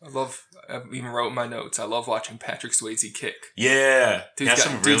fact. I even wrote in my notes, I love watching Patrick Swayze kick. Yeah. He has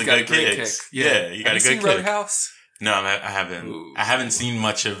some really good kicks. Yeah, you got a good kick. Have you seen Roadhouse? No, I haven't. Ooh. I haven't seen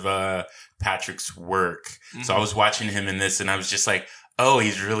much of Patrick's work. Mm-hmm. So I was watching him in this and I was just like, oh,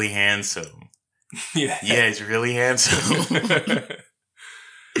 he's really handsome. Yeah. Yeah, he's really handsome.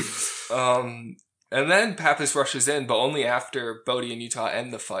 And then Pappas rushes in, but only after Bodhi and Utah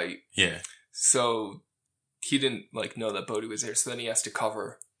end the fight. Yeah. So he didn't know that Bodhi was there, so then he has to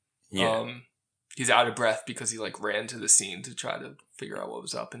cover. Yeah. He's out of breath because he ran to the scene to try to figure out what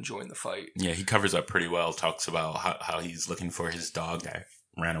was up and join the fight. Yeah, he covers up pretty well, talks about how he's looking for his dog that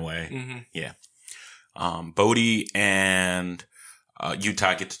ran away. Mm-hmm. Yeah. Bodhi and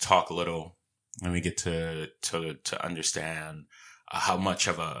Utah get to talk a little, and we get to understand how much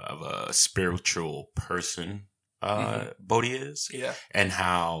of a spiritual person Bodhi is. Yeah. And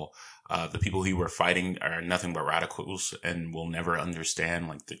how the people who were fighting are nothing but radicals and will never understand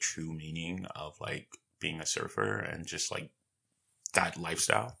the true meaning of being a surfer and just that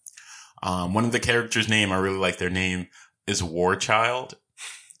lifestyle. One of the characters' name, I really like their name, is War Child.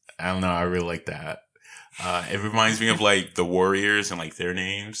 I don't know, I really like that. It reminds me of the Warriors and their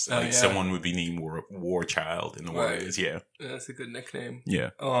names. Someone would be named War Child in the Warriors. Yeah. That's a good nickname.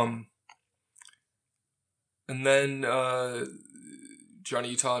 Yeah. And then Johnny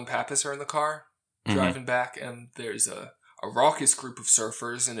Utah and Pappas are in the car driving back, and there's a raucous group of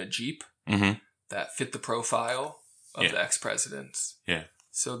surfers in a Jeep that fit the profile of the ex-presidents. Yeah.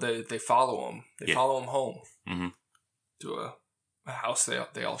 So they follow him. They follow him home to a house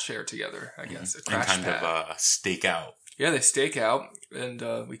they all share together, I guess. A crash pad. Of stake out. Yeah, they stake out, and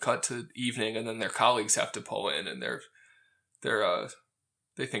we cut to evening, and then their colleagues have to pull in, and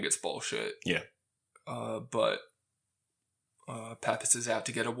they think it's bullshit. Yeah. But Pappas is out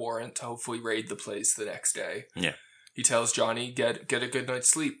to get a warrant to hopefully raid the place the next day. Yeah. He tells Johnny, get a good night's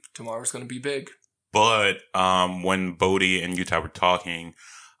sleep. Tomorrow's going to be big. But when Bodhi and Utah were talking,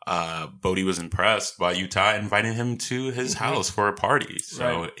 Bodhi was impressed by Utah inviting him to his house for a party.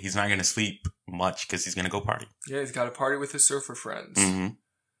 So he's not going to sleep much because he's going to go party. Yeah, he's got a party with his surfer friends.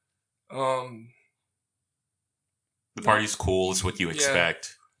 The party's cool. It's what you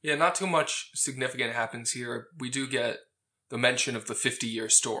expect. Yeah, not too much significant happens here. We do get the mention of the 50-year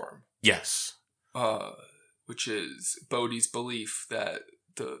storm. Yes. Which is Bodhi's belief that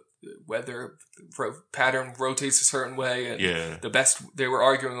the weather pattern rotates a certain way, and they were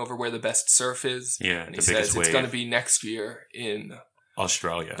arguing over where the best surf is. Yeah, and he says it's going to be next year in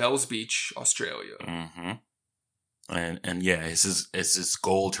Australia, Bells Beach, Australia. And yeah, it's his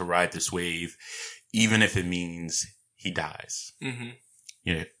goal to ride this wave, even if it means he dies.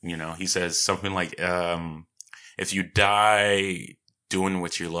 Yeah, he says something like, "If you die doing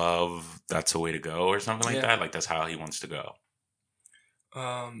what you love, that's the way to go," or something like that. That's how he wants to go.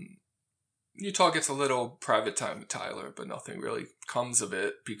 Utah gets a little private time with Tyler, but nothing really comes of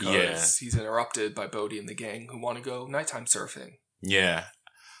it because he's interrupted by Bodhi and the gang who want to go nighttime surfing. Yeah.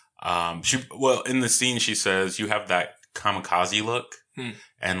 In the scene, she says, "You have that kamikaze look,"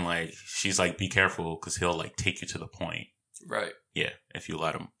 and she's like, "Be careful, because he'll take you to the point." Right. Yeah, if you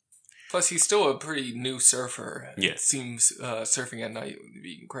let him. Plus, he's still a pretty new surfer. Yeah. It seems surfing at night would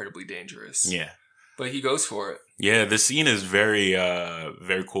be incredibly dangerous. Yeah. But he goes for it. Yeah, the scene is very,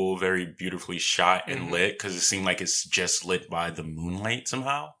 very cool, very beautifully shot and lit, because it seemed like it's just lit by the moonlight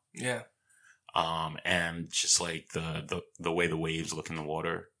somehow. Yeah. And just the way the waves look in the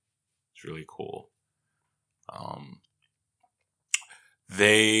water, it's really cool.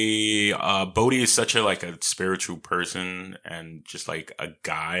 Bodhi is such a spiritual person and just a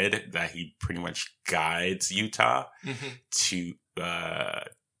guide that he pretty much guides Utah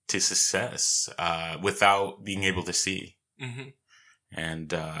to success, without being able to see.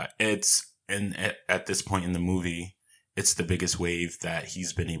 And, at this point in the movie, it's the biggest wave that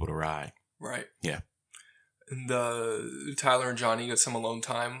he's been able to ride. Right. Yeah. And Tyler and Johnny get some alone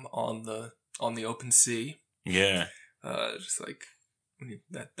time on the open sea. Yeah. Just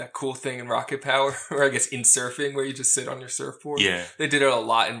that cool thing in Rocket Power, or I guess in surfing, where you just sit on your surfboard. Yeah. They did it a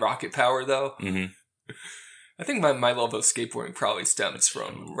lot in Rocket Power, though. I think my love of skateboarding probably stems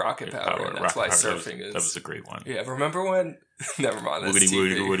from Rocket Power, and that's why surfing is... That was a great one. Yeah, remember when... Never mind, that's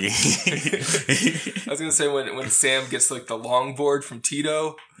Woody. I was going to say, when Sam gets, the longboard from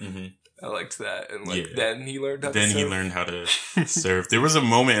Tito, I liked that, and, then he learned how to surf. Then he learned how to surf. There was a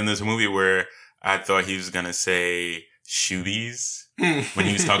moment in this movie where I thought he was going to say shoobies when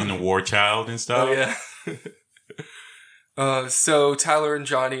he was talking to War Child and stuff. Oh, yeah. So Tyler and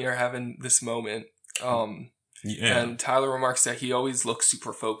Johnny are having this moment. And Tyler remarks that he always looks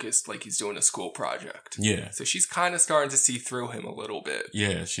super focused, like he's doing a school project. Yeah. So she's kind of starting to see through him a little bit.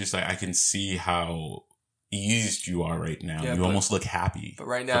 Yeah, she's like, I can see how eased you are right now. You almost look happy. But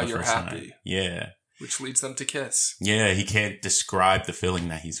right now you're happy. Time. Yeah. Which leads them to kiss. Yeah, he can't describe the feeling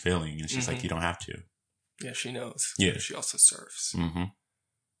that he's feeling. And she's like, you don't have to. Yeah, she knows. Yeah. She also surfs. Mm-hmm.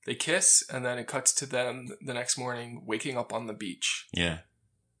 They kiss, and then it cuts to them the next morning waking up on the beach. Yeah.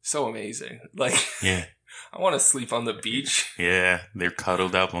 So amazing. Like, yeah. I want to sleep on the beach. Yeah, they're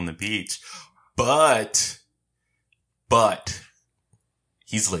cuddled up on the beach. But,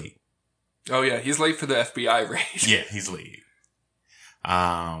 he's late. Oh yeah, he's late for the FBI raid. Yeah, he's late.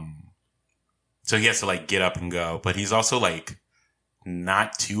 So he has to like get up and go, but he's also like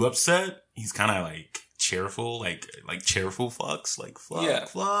not too upset. He's kind of like cheerful, like cheerful fucks, like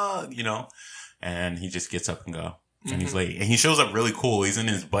fuck, you know? And he just gets up and go. And he's late. And he shows up really cool. He's in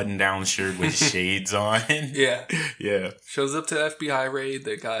his button-down shirt with shades on. Yeah. Yeah. Shows up to the FBI raid.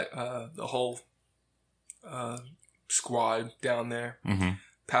 They got the whole squad down there. Mm-hmm.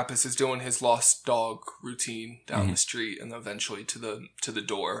 Pappas is doing his lost dog routine down the street and eventually to the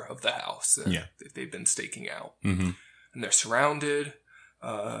door of the house that they've been staking out. Mm-hmm. And they're surrounded.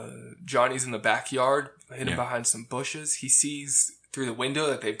 Johnny's in the backyard, hidden behind some bushes. He sees through the window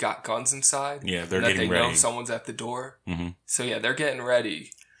that they've got guns inside. Yeah, they're getting ready. They know someone's at the door. Mm-hmm. So yeah, they're getting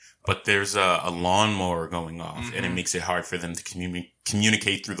ready. But there's a lawnmower going off, and it makes it hard for them to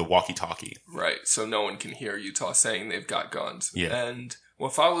communicate through the walkie-talkie. Right, so no one can hear Utah saying they've got guns. Yeah. And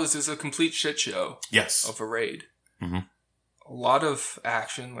what follows is a complete shit show. Yes. Of a raid. Mm-hmm. A lot of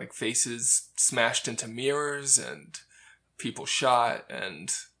action, like faces smashed into mirrors and people shot,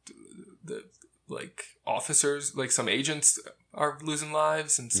 and the like officers, like some agents are losing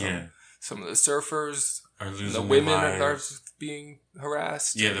lives, and some of the surfers are losing the women are being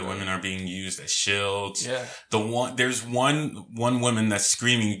harassed. Yeah, the women are being used as shields. Yeah. There's one woman that's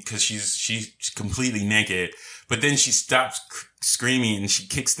screaming because she's completely naked, but then she stops screaming and she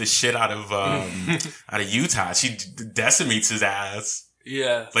kicks the shit out of Utah. She decimates his ass.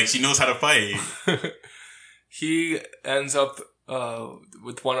 Yeah. Like she knows how to fight. He ends up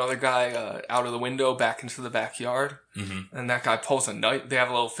with one other guy out of the window back into the backyard. Mm-hmm. And that guy pulls a knife. They have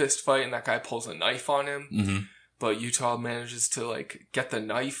a little fist fight and that guy pulls a knife on him. Mm-hmm. But Utah manages to like get the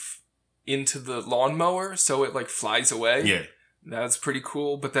knife into the lawnmower so it like flies away. Yeah. That's pretty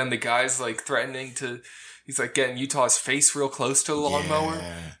cool. But then the guy's like threatening to, he's like getting Utah's face real close to the lawnmower.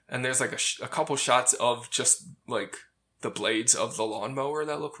 Yeah. And there's like a couple shots of just like the blades of the lawnmower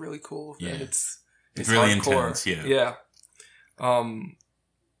that look really cool. Yeah. And it's really hardcore. Intense. Yeah. Yeah. And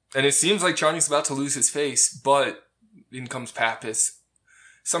it seems like Johnny's about to lose his face, but in comes Pappas,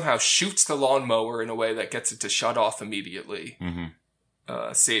 somehow shoots the lawnmower in a way that gets it to shut off immediately,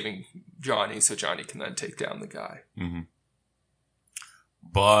 saving Johnny so Johnny can then take down the guy. Mm-hmm.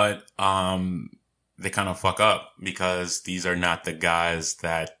 But they kind of fuck up because these are not the guys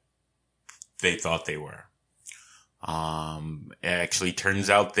that they thought they were. It actually turns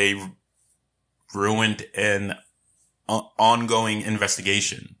out they ruined an ongoing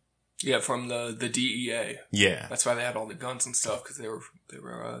investigation. Yeah, from the DEA. Yeah, that's why they had all the guns and stuff, because they were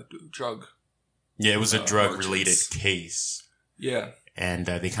drug. Yeah, it was a drug related case. Yeah, and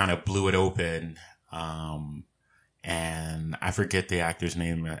they kind of blew it open. And I forget the actor's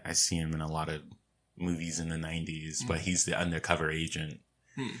name. I see him in a lot of movies in the 90s, but he's the undercover agent.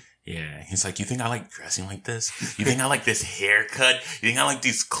 Yeah, he's like, you think I like dressing like this? You think I like this haircut? You think I like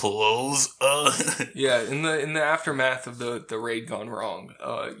these clothes? Yeah, in the aftermath of the raid gone wrong,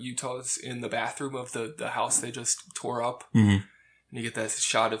 Utah's in the bathroom of the house they just tore up. Mm-hmm. And you get that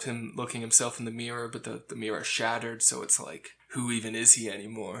shot of him looking himself in the mirror, but the mirror shattered, so it's like, who even is he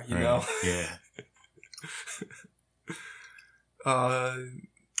anymore? You know? Yeah.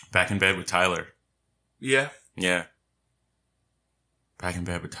 Back in bed with Tyler. Yeah. Yeah. Back in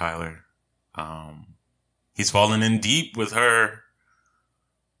bed with Tyler. He's fallen in deep with her,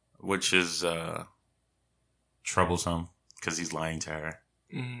 which is troublesome because he's lying to her.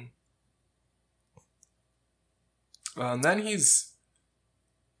 Mm-hmm. And then he's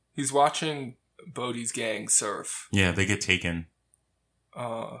watching Bodhi's gang surf. Yeah, they get taken.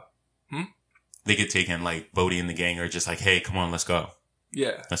 They get taken. Like Bodhi and the gang are just like, "Hey, come on, let's go.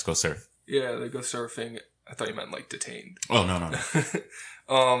 Yeah, let's go surf." Yeah, they go surfing. I thought you meant like detained. Oh, no.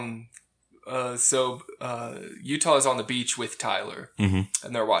 So Utah is on the beach with Tyler, and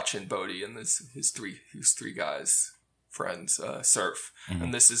they're watching Bodhi and his three guys, friends, surf. Mm-hmm.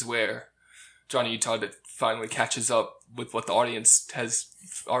 And this is where Johnny Utah finally catches up with what the audience has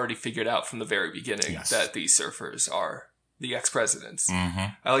already figured out from the very beginning, that these surfers are the ex-presidents.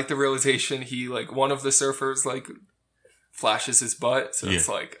 Mm-hmm. I like the realization he, like, one of the surfers, like, flashes his butt. So it's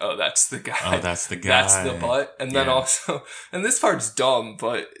like, oh, that's the guy. Oh, that's the guy. That's the butt. And then also, and this part's dumb,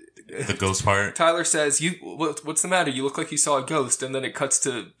 but... The ghost part? Tyler says, what's the matter? You look like you saw a ghost. And then it cuts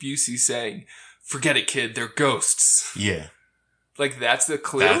to Busey saying, forget it, kid. They're ghosts. Yeah. Like, that's the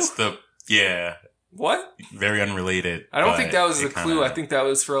clue? Yeah. What? Very unrelated. I don't think that was the clue. I think that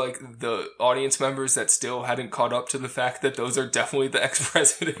was for, like, the audience members that still hadn't caught up to the fact that those are definitely the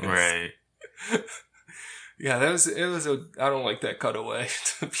ex-presidents. Right. Yeah, I don't like that cutaway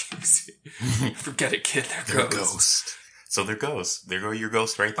to Busey. Forget it, kid. They're ghosts. So they're ghosts. There go your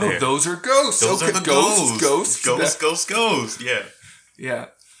ghosts right there. Oh, those are ghosts. Those are the ghosts. Ghosts. Yeah. Yeah.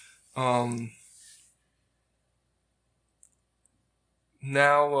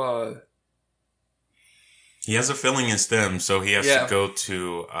 Now, he has a filling in STEM, so he has to go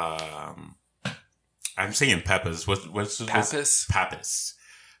to, I'm saying Pappas. What's Pappas.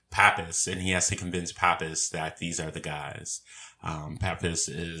 Pappas, and he has to convince Pappas that these are the guys. Pappas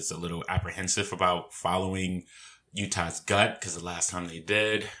is a little apprehensive about following Utah's gut, because the last time they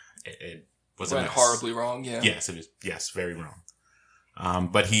did, it was went horribly wrong, yeah. Yes, it is. Yes, very wrong.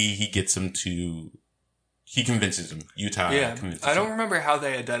 But he gets him to, he convinces him. Utah convinces him. I don't remember how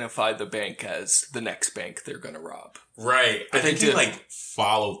they identified the bank as the next bank they're going to rob. Right. But I think he, like,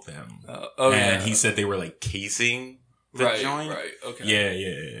 followed them. And he said they were, like, casing the joint. Right, okay.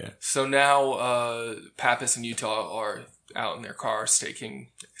 Yeah. So now, Pappas and Utah are out in their car staking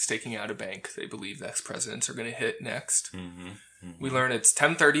out a bank they believe the ex-presidents are going to hit next. Mm-hmm. We learn it's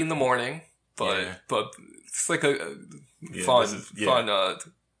 10:30 in the morning, but it's like a fun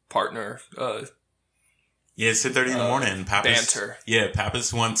partner. It's 10:30 in the morning. Pappas, banter. Yeah,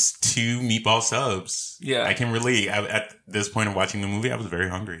 Pappas wants 2 meatball subs. Yeah, I can relate. At this point of watching the movie, I was very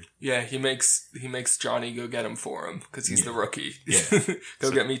hungry. Yeah, he makes Johnny go get him for him because he's the rookie. Yeah,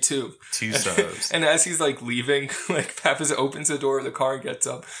 get me 2 subs. And as he's like leaving, like Pappas opens the door of the car and gets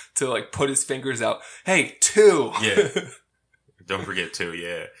up to like put his fingers out. Hey, 2. Yeah, don't forget 2.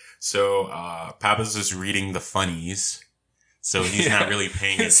 Yeah. So Pappas is reading the funnies. So he's not really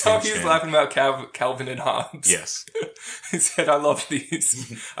paying attention. So he's laughing about Calvin and Hobbes. Yes. He said, I love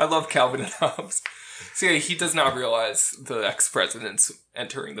these. I love Calvin and Hobbes. So yeah, he does not realize the ex-presidents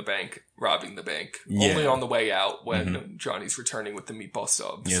entering the bank, robbing the bank. Yeah. Only on the way out when Johnny's returning with the meatball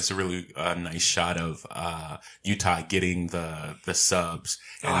subs. Yeah, it's a really nice shot of Utah getting the subs.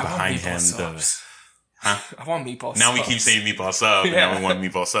 And behind him, subs. I want meatball subs. Now we keep saying meatball sub, and now we want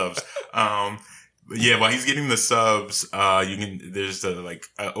meatball subs. Yeah, while he's getting the subs, there's the like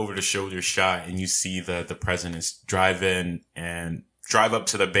over the shoulder shot, and you see the presidents drive up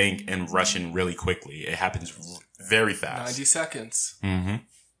to the bank and rush in really quickly. It happens very fast. 90 seconds. Mm-hmm.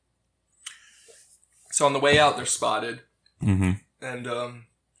 So on the way out, they're spotted. Mm-hmm. And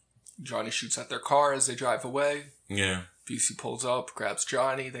Johnny shoots at their car as they drive away. Yeah. Busey pulls up, grabs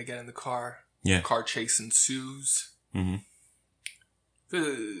Johnny. They get in the car. Yeah. Car chase ensues. Mm-hmm.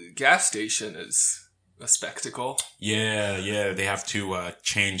 The gas station is a spectacle. Yeah. They have to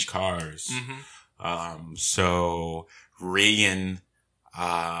change cars. Mm-hmm. So Reagan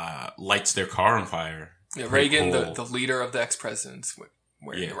lights their car on fire. Yeah, Reagan, cool. the leader of the ex-presidents,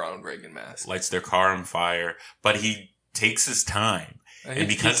 wearing the Ronald Reagan mask. Lights their car on fire, but he takes his time. And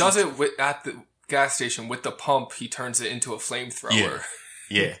because he does it at the gas station with the pump, he turns it into a flamethrower.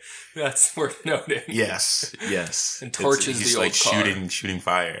 Yeah. That's worth noting. Yes. And torches the old car. Shooting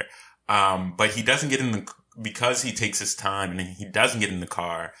fire. But he doesn't get because he takes his time and he doesn't get in the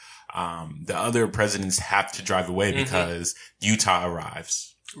car. The other presidents have to drive away because Utah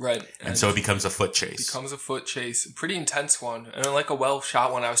arrives. Right. And so it becomes a foot chase. A pretty intense one. And like a well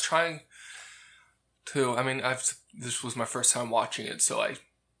shot one. I was trying to, this was my first time watching it, so I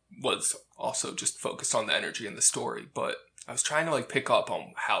was also just focused on the energy and the story, but I was trying to like pick up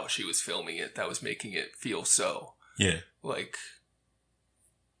on how she was filming it that was making it feel so like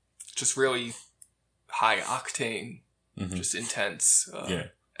just really high octane, just intense.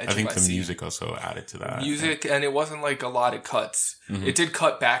 I think the music also added to that. And it wasn't like a lot of cuts. It did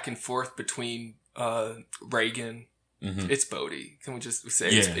cut back and forth between Reagan. It's Bodhi. Can we just say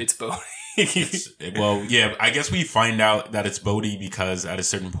it's Bodhi? I guess we find out that it's Bodhi because at a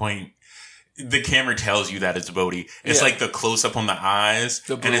certain point the camera tells you that it's Bodhi. It's like the close up on the eyes.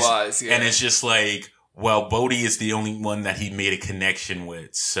 The blue eyes, And it's just like, well, Bodhi is the only one that he made a connection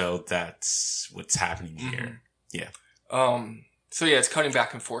with, so that's what's happening here. Yeah. So yeah, it's cutting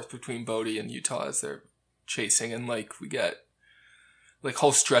back and forth between Bodhi and Utah as they're chasing, and like we get like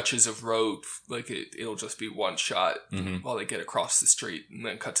whole stretches of road, like it'll just be one shot while they get across the street and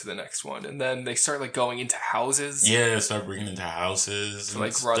then cut to the next one. And then they start like going into houses. Yeah, start breaking into houses. To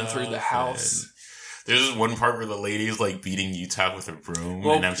like run through the house. There's this one part where the lady is like beating Utah with a broom.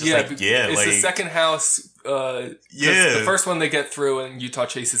 And I'm just it's the second house. The first one they get through and Utah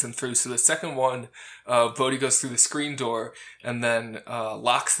chases him through. So the second one, Bodhi goes through the screen door and then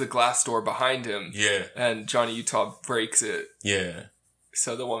locks the glass door behind him. Yeah. And Johnny Utah breaks it. Yeah.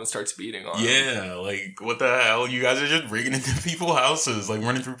 So the woman starts beating on him. Yeah, like, what the hell? You guys are just breaking into people's houses, like,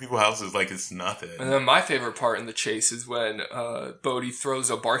 running through people's houses like it's nothing. And then my favorite part in the chase is when Bodhi throws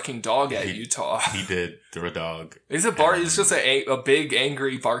a barking dog at Utah. He did throw a dog. It's just a big,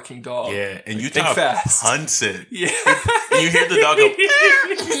 angry, barking dog. Yeah, and Utah hunts it. Yeah. And you hear the dog go,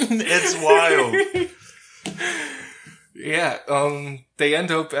 it's wild. Yeah, they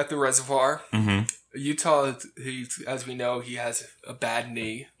end up at the reservoir. Mm-hmm. Utah, as we know, he has a bad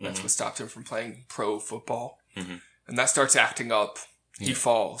knee. That's what stopped him from playing pro football. Mm-hmm. And that starts acting up. He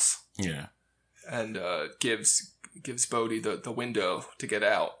falls. Yeah. And gives Bodhi the window to get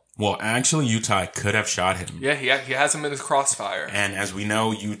out. Well, actually, Utah could have shot him. Yeah, he has him in his crossfire. And as we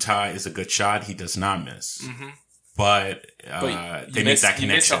know, Utah is a good shot. He does not miss. Mm-hmm. But they make that connection.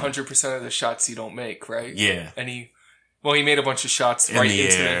 You miss 100% of the shots you don't make, right? Yeah. And he made a bunch of shots into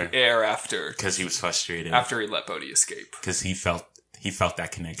the air after. Because he was frustrated. After he let Bodhi escape. Because he felt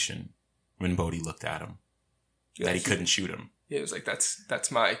that connection when Bodhi looked at him. Yeah, that he couldn't shoot him. Yeah, he was like,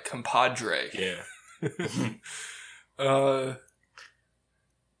 that's my compadre. Yeah.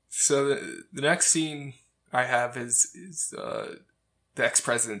 So the next scene I have is the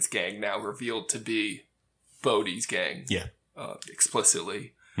ex-president's gang now revealed to be Bodhi's gang. Yeah.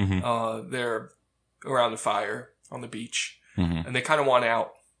 Explicitly. Mm-hmm. They're around the fire on the beach, and they kind of want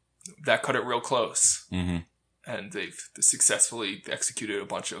out. That cut it real close, and they've successfully executed a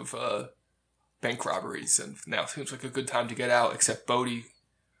bunch of bank robberies, and now seems like a good time to get out. Except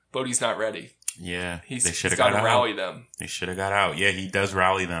Bodhi's not ready. Yeah, he's got to rally them. They should have got out. Yeah, he does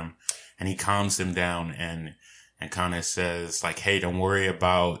rally them, and he calms them down and kind of says like, "Hey, don't worry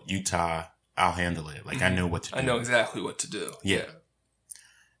about Utah. I'll handle it. Like I know what to do. I know exactly what to do." Yeah.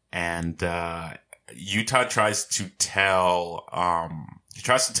 And Utah tries to tell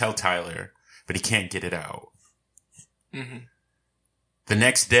Tyler, but he can't get it out. Mm-hmm. The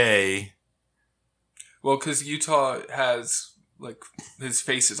next day, well, because Utah has like his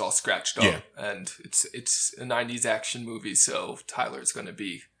face is all scratched up, and it's a 90s action movie, so Tyler's going to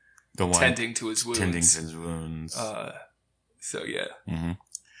be the one tending to his wounds. So yeah. Mm-hmm.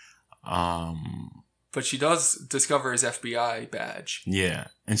 But she does discover his FBI badge. Yeah.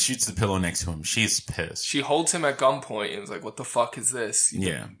 And shoots the pillow next to him. She's pissed. She holds him at gunpoint and is like, what the fuck is this?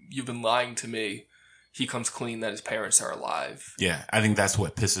 You've been lying to me. He comes clean that his parents are alive. Yeah. I think that's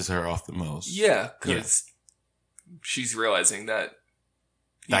what pisses her off the most. Yeah. Because she's realizing that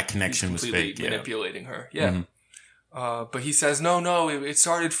that connection was fake. Manipulating her. Yeah. Mm-hmm. But he says, no, it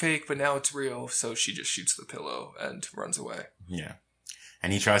started fake, but now it's real. So she just shoots the pillow and runs away. Yeah.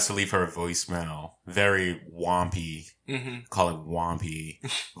 And he tries to leave her a voicemail. Very wompy. Mm-hmm. Call it wompy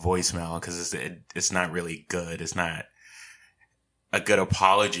voicemail because it's not really good. It's not a good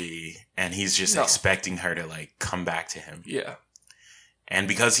apology. And he's just expecting her to like come back to him. Yeah. And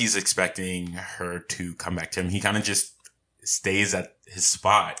because he's expecting her to come back to him, he kind of just stays at his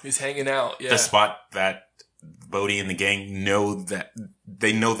spot. He's hanging out. Yeah. The spot that Bodhi and the gang know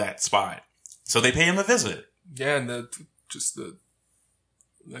that spot. So they pay him a visit. Yeah. And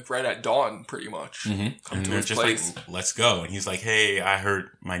like right at dawn, pretty much. Mm-hmm. Come to his place. Like, let's go. And he's like, hey, I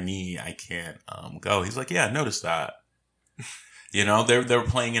hurt my knee. I can't go. He's like, yeah, I noticed that. They're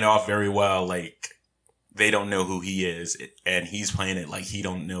playing it off very well. Like they don't know who he is, and he's playing it like he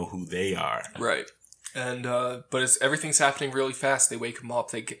don't know who they are. Right. And but everything's happening really fast. They wake him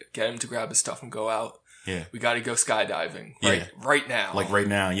up. They get him to grab his stuff and go out. Yeah. We got to go skydiving. Right now. Like right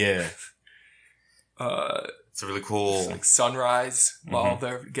now. Yeah. It's a really cool like sunrise while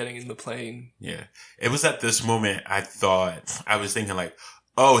they're getting in the plane. Yeah. It was at this moment I was thinking like,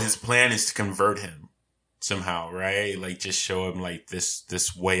 oh, his plan is to convert him somehow, right? Like just show him like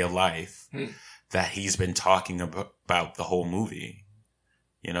this way of life that he's been talking about the whole movie.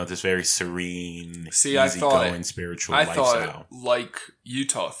 This very serene, easygoing spiritual lifestyle. I thought, like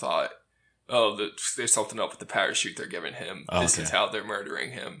Utah thought, there's something up with the parachute they're giving him. This is how they're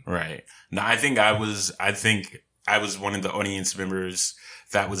murdering him. Right. No, I think I was one of the audience members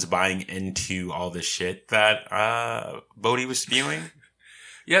that was buying into all the shit that Bodhi was spewing.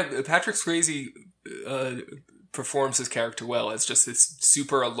 Yeah, Patrick Swayze performs his character well as just this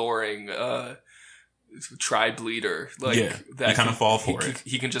super alluring tribe leader. Like, yeah, that you kind of fall for it.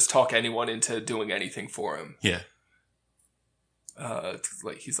 He can just talk anyone into doing anything for him. Yeah.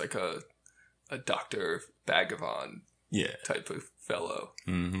 Like he's like a Dr. Bhagavan type of fellow.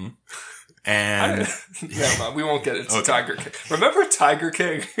 Mm-hmm. And yeah, we won't get into Tiger King. Remember Tiger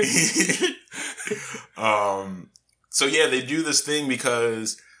King? So yeah, they do this thing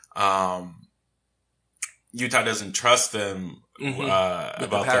because Utah doesn't trust them about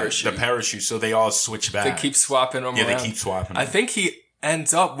the parachute, so they all switch back. They keep swapping them. Yeah, around. they keep swapping. I think he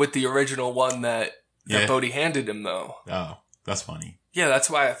ends up with the original one that Bodhi handed him, though. Oh, that's funny. Yeah, that's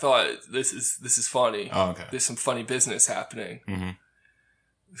why I thought this is funny. Oh, okay. There's some funny business happening. Mm-hmm.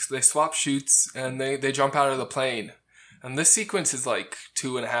 They swap chutes and they jump out of the plane. And this sequence is like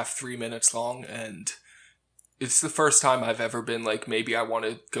 2.5, 3 minutes long, and it's the first time I've ever been like, maybe I want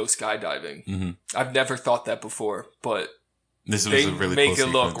to go skydiving. Mm-hmm. I've never thought that before, but this was a really make cool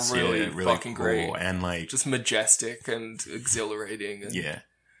it look sequence. really, really fucking cool. great. And like just majestic and exhilarating. And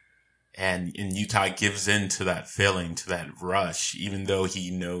And Utah gives in to that feeling, to that rush, even though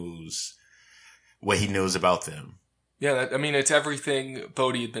he knows what he knows about them. Yeah, I mean, it's everything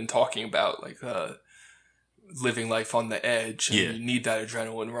Bodhi had been talking about, like living life on the edge. And you need that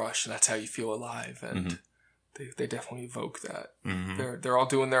adrenaline rush, and that's how you feel alive. And they definitely evoke that. Mm-hmm. They're all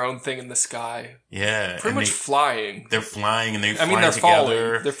doing their own thing in the sky. Yeah, pretty much flying. They're flying, and they're together.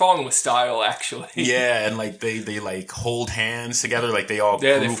 Falling. They're falling with style, actually. Yeah, and like they like hold hands together, like they all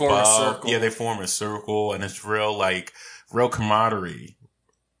they form a circle. Yeah, they form a circle, and it's real camaraderie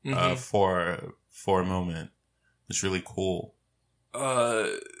for a moment. It's really cool.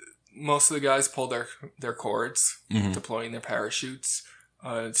 Most of the guys pull their cords, deploying their parachutes.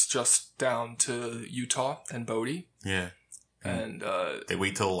 It's just down to Utah and Bodhi. Yeah. And they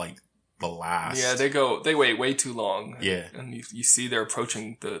wait till like the last. Yeah, they wait way too long. Yeah. And you see they're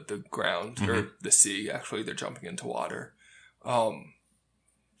approaching the ground or the sea. Actually, they're jumping into water. And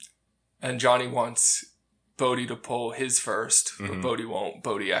Johnny wants Bodhi to pull his first, but Bodhi won't.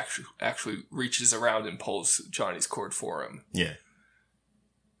 Bodhi actually reaches around and pulls Johnny's cord for him. Yeah.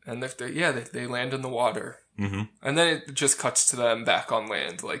 And they land in the water. Mm-hmm. And then it just cuts to them back on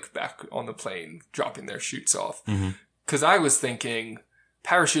land, like back on the plane, dropping their chutes off. Because I was thinking,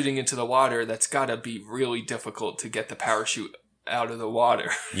 parachuting into the water, that's got to be really difficult to get the parachute out of the water.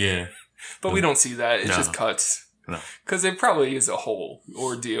 Yeah. But we don't see that. It just cuts. No. Because it probably is a whole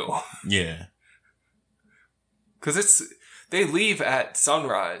ordeal. Yeah. Because they leave at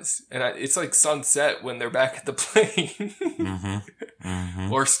sunrise, and it's like sunset when they're back at the plane.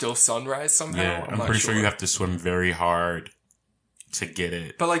 Or still sunrise somehow. Yeah, I'm pretty sure you have to swim very hard to get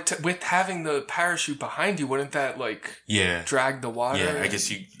it. But like with having the parachute behind you, wouldn't that drag the water? Yeah, I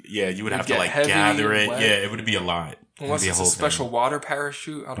guess you would have to like gather it. Yeah, it would be a lot. Unless it's a special water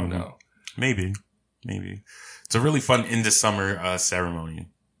parachute, I don't know. Maybe. It's a really fun end of summer ceremony.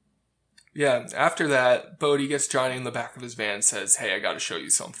 Yeah, after that, Bodhi gets Johnny in the back of his van, says, "Hey, I got to show you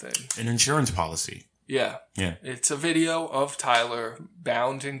something." An insurance policy. Yeah. It's a video of Tyler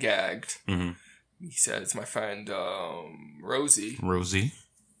bound and gagged. He says, "My friend Rosie,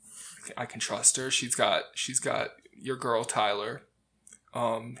 I can trust her. She's got your girl Tyler.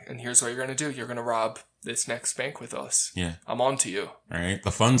 And here's what you're gonna do. You're gonna rob this next bank with us. Yeah, I'm on to you. All right,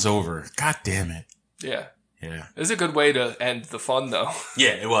 the fun's over. God damn it. Yeah. Yeah. It was a good way to end the fun, though.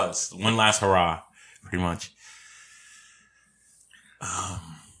 Yeah, it was. One last hurrah, pretty much.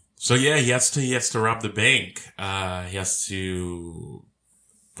 So yeah, he has to rob the bank. He has to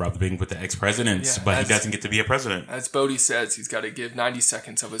rob the bank with the ex-presidents, but he doesn't get to be a president. As Bodhi says, he's got to give 90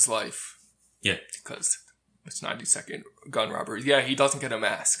 seconds of his life. Yeah. Because it's 90-second gun robbery. Yeah, he doesn't get a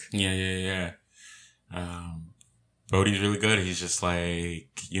mask. Yeah. Bodhi's really good. He's just like,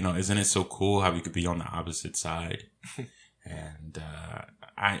 isn't it so cool how we could be on the opposite side? And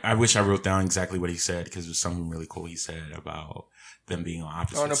I wish I wrote down exactly what he said, because it was something really cool he said about them being on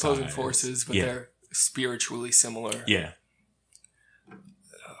opposite sides. On opposing forces, but they're spiritually similar. Yeah.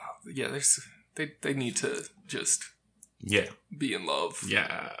 They need to just be in love.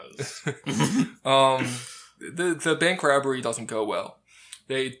 Yes. The bank robbery doesn't go well.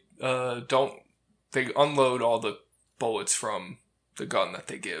 They unload all the bullets from the gun that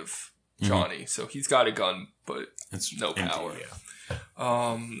they give Johnny. So he's got a gun, but it's no power. Yeah.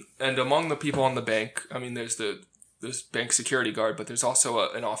 And among the people on the bank, I mean, there's this bank security guard, but there's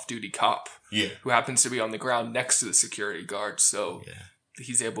also an off-duty cop who happens to be on the ground next to the security guard. So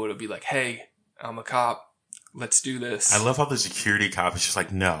he's able to be like, "Hey, I'm a cop. Let's do this." I love how the security cop is just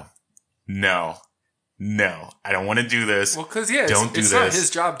like, no. no, I don't want to do this. Well, because it's not his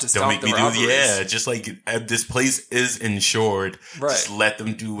job to stop the robberies. Yeah, just like this place is insured. Right. Just let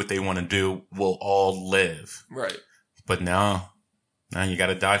them do what they want to do. We'll all live. Right. But no, you got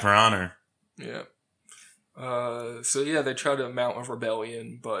to die for honor. Yeah. So they try to mount a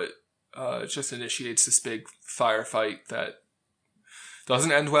rebellion, but it just initiates this big firefight that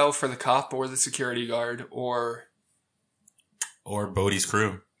doesn't end well for the cop or the security guard or Bodhi's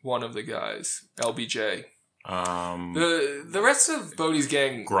crew. One of the guys, LBJ. The rest of Bodhi's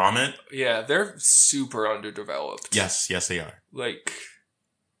gang, Gromit. Yeah, they're super underdeveloped. Yes, they are. Like,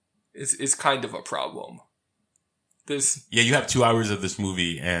 it's kind of a problem. You have 2 hours of this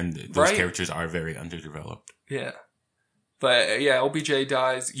movie, and those characters are very underdeveloped. Yeah. But, LBJ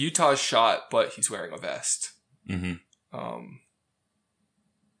dies. Utah's shot, but he's wearing a vest. Mm-hmm.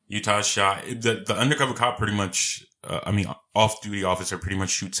 Utah's shot. The undercover cop pretty much, off-duty officer pretty much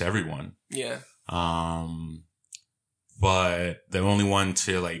shoots everyone. Yeah. But the only one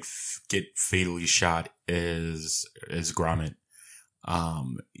to, get fatally shot is Gromit.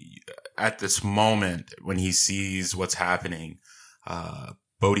 At this moment, when he sees what's happening,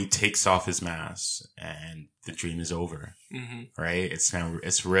 Bodhi takes off his mask and the dream is over. Mm-hmm. Right?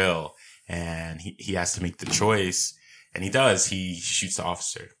 It's real. And he has to make the choice. And he does. He shoots the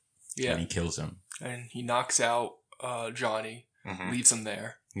officer. Yeah. And he kills him. And he knocks out Johnny, leaves him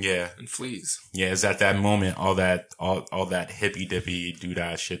there. Yeah. And flees. Yeah, it's at that moment all that hippy dippy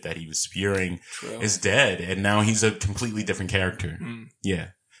doodah shit that he was spewing is dead, and now he's a completely different character. Mm. Yeah.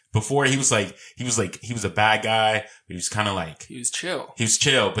 Before he was a bad guy, but he was kind of like he was chill. He was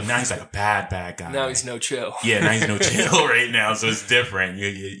chill, but now he's like a bad guy. Now he's no chill. Yeah, now he's no chill right now, so it's different.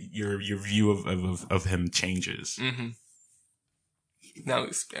 Your view of him changes. Mm-hmm. Now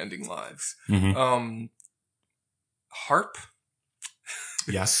he's ending lives. Mm-hmm. Harp.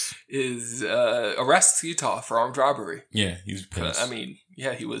 Yes. Arrests Utah for armed robbery. Yeah, he was pissed.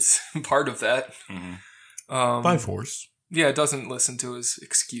 He was part of that. Mm-hmm. By force. Yeah, doesn't listen to his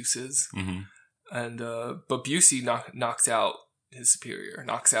excuses. Mm-hmm. And, but Busey knocks out his superior,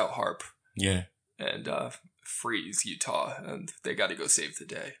 knocks out Harp. Yeah. And, frees Utah, and they gotta go save the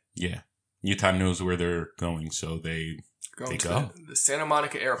day. Yeah. Utah knows where they're going, so they go. The Santa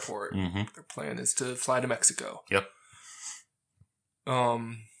Monica airport. Mm-hmm. Their plan is to fly to Mexico. Yep.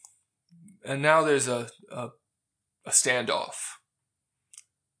 And now there's a standoff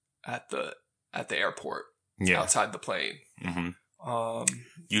at the airport. Yeah. Outside the plane. Mm-hmm.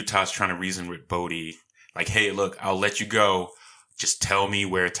 Utah's trying to reason with Bodhi, like, hey, look, I'll let you go. Just tell me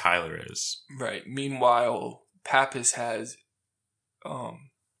where Tyler is. Right. Meanwhile, Pappas has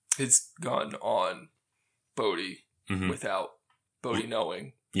his gun on Bodhi without Bodhi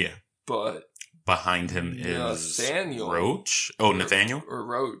knowing. Yeah. But behind him is Nathaniel. Roach? Oh, Nathaniel? Or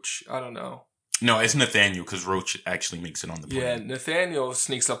Roach. I don't know. No, it's Nathaniel, because Roach actually makes it on the plane. Yeah, Nathaniel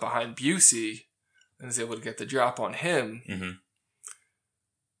sneaks up behind Busey and is able to get the drop on him. Mm-hmm.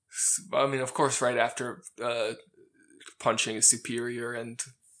 Of course, right after punching his superior and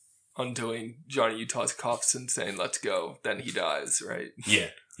undoing Johnny Utah's cuffs and saying, let's go, then he dies, right? Yeah,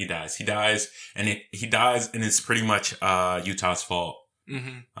 he dies. He dies, and it's pretty much Utah's fault.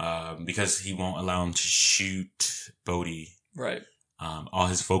 Mm-hmm. Because he won't allow him to shoot Bodhi. Right. All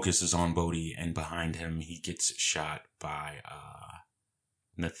his focus is on Bodhi, and behind him, he gets shot by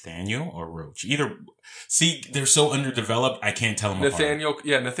Nathaniel or Roach. Either. See, they're so underdeveloped, I can't tell them Nathaniel. Apart.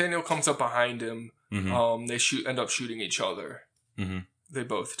 Yeah, Nathaniel comes up behind him. Mm-hmm. They end up shooting each other. Mm-hmm. They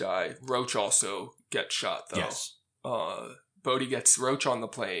both die. Roach also gets shot, though. Yes. Bodhi gets Roach on the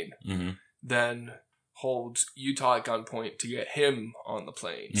plane. Mm-hmm. Then holds Utah at gunpoint to get him on the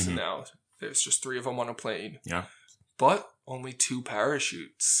plane. So now there's just 3 of them on a plane. Yeah. But only 2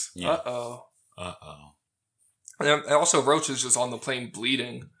 parachutes. Yeah. Uh-oh. And also, Roach is just on the plane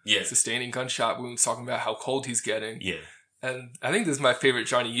bleeding. Yeah. Sustaining gunshot wounds, talking about how cold he's getting. Yeah. And I think this is my favorite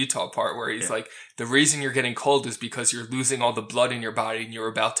Johnny Utah part, where he's like, the reason you're getting cold is because you're losing all the blood in your body and you're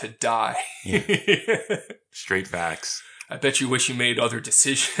about to die. Yeah. Straight facts. I bet you wish you made other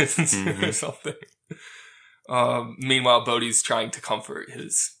decisions or something. Meanwhile, Bodhi's trying to comfort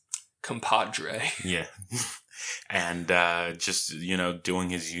his compadre. Yeah. And just, doing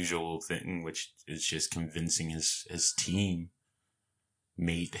his usual thing, which is just convincing his teammate,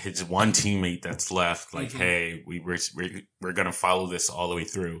 his one teammate that's left, like, hey, we're going to follow this all the way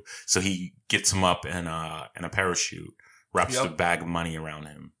through. So he gets him up in a parachute, wraps the bag of money around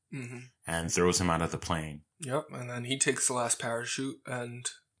him, and throws him out of the plane. Yep, and then he takes the last parachute and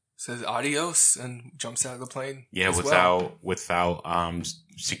says adios and jumps out of the plane. Yeah, without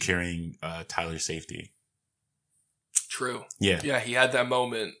securing Tyler's safety. True. Yeah. Yeah, he had that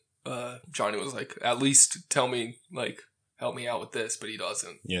moment Johnny was like, at least tell me, like, help me out with this, but he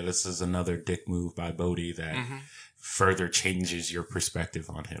doesn't. Yeah, this is another dick move by Bodhi that further changes your perspective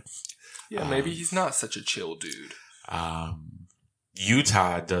on him. Yeah, maybe he's not such a chill dude.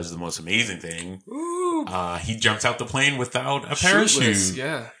 Utah does the most amazing thing. Ooh. He jumps out the plane without a parachute. Shootless,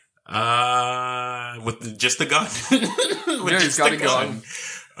 yeah. With just the gun. He's got a gun.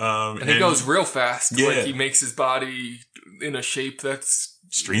 And he goes real fast. Yeah. Like, he makes his body in a shape that's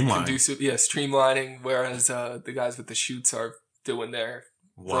streamlined. Conducive. Yeah, streamlining, whereas the guys with the chutes are doing their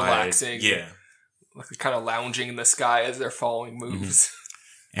relaxing. Yeah. Like, kind of lounging in the sky as they're following moves.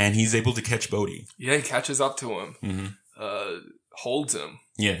 And he's able to catch Bodhi. Yeah, he catches up to him. Holds him.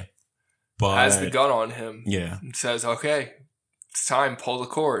 Yeah. But has the gun on him. Yeah. And says, okay, it's time, pull the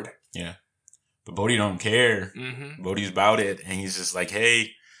cord. Yeah. But Bodhi don't care. Bodhi's about it. And he's just like,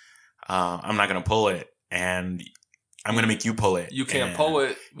 hey, I'm not going to pull it. And I'm going to make you pull it. You can't pull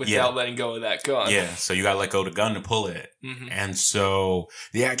it without letting go of that gun. Yeah. So you got to let go of the gun to pull it. And so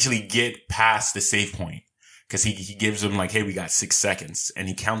they actually get past the save point. Because he gives them like, hey, we got 6 seconds. And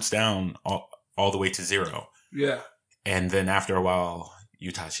he counts down all the way to 0. Yeah. And then after a while,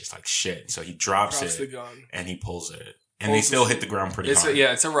 Utah's just like, shit. So he drops it. The gun. And he pulls it. And they still hit the ground pretty hard.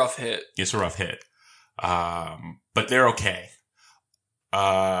 It's a rough hit. It's a rough hit. But they're okay.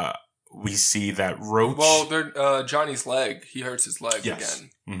 We see that Roach... Well, Johnny's leg. He hurts his leg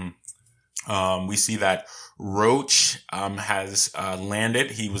again. We see that Roach has landed.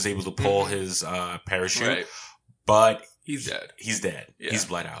 He was able to pull his parachute. Right. But... He's dead. He's dead. Yeah. He's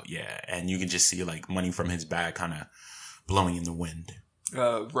bled out, yeah. And you can just see, like, money from his bag kind of blowing in the wind.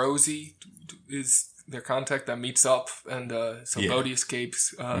 Rosie is their contact that meets up, and so Bodhi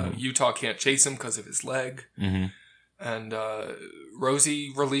escapes. Utah can't chase him because of his leg. And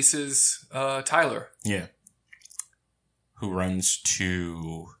Rosie releases Tyler. Yeah. Who runs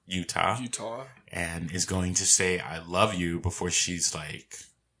to Utah. And is going to say, I love you, before she's, like,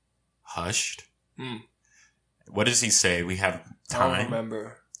 hushed. What does he say? We have time. I don't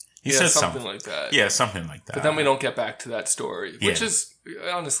remember. He says something like that. Yeah, something like that. But then we don't get back to that story, which is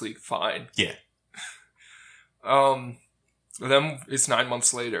honestly fine. Yeah. Then it's 9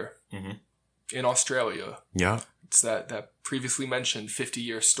 months later in Australia. Yeah. It's that previously mentioned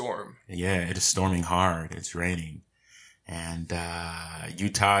 50-year storm. Yeah, it is storming hard. It's raining. And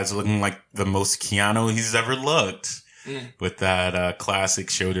Utah is looking like the most Keanu he's ever looked. With that classic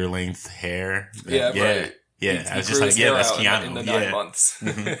shoulder-length hair. Right. Yeah, I was just like, that's Keanu. In the 9 months.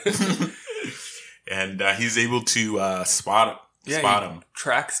 And he's able to spot him.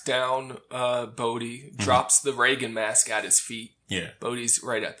 Tracks down Bodhi, drops the Reagan mask at his feet. Yeah. Bodhi's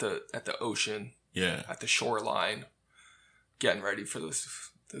right at the ocean. Yeah. At the shoreline. Getting ready for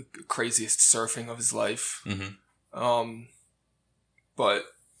the craziest surfing of his life. But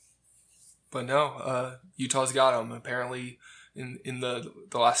no, Utah's got him. Apparently, in the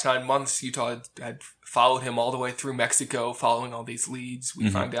last 9 months, Utah had followed him all the way through Mexico, following all these leads. We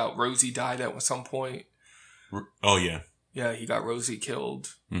find out Rosie died at some point. Oh, yeah. Yeah, he got Rosie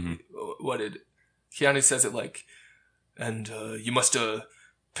killed. Keanu says it like, and you must have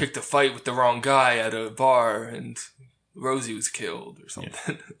picked a fight with the wrong guy at a bar, and Rosie was killed, or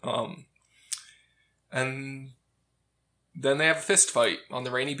something. Yeah. And then they have a fist fight on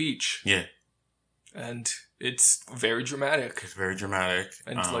the rainy beach. Yeah. And it's very dramatic. It's very dramatic.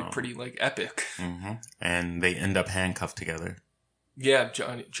 And like pretty like epic. And they end up handcuffed together. Yeah,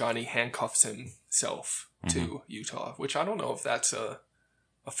 Johnny handcuffs himself to Utah, which I don't know if that's a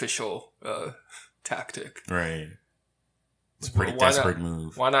official tactic. Right. It's a pretty desperate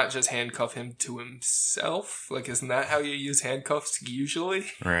move. Why not just handcuff him to himself? Like, isn't that how you use handcuffs usually?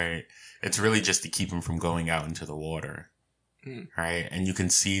 Right. It's really just to keep him from going out into the water. Right? And you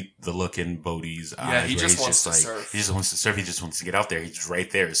can see the look in Bodhi's eyes. Yeah, he just wants to surf. He just wants to surf. He just wants to get out there. He's right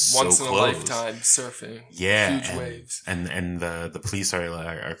there. It's Once so in close. a lifetime surfing. Yeah. Huge waves. And the police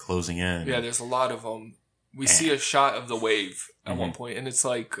are closing in. Yeah, there's a lot of them. We see a shot of the wave at one point, and it's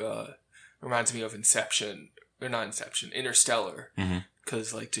like, reminds me of Inception. Or not Inception, Interstellar.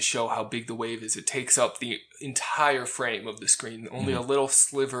 Because, like, to show how big the wave is, it takes up the entire frame of the screen. Only a little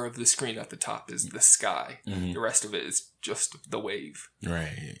sliver of the screen at the top is the sky. The rest of it is just the wave.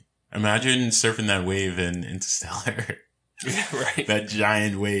 Right. Imagine surfing that wave in Interstellar. Yeah, right. That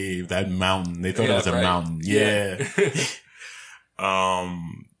giant wave, that mountain. They thought it was a mountain. Yeah.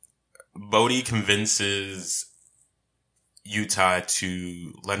 Bodhi convinces Utah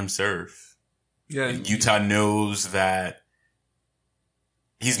to let him surf. Yeah. Utah knows that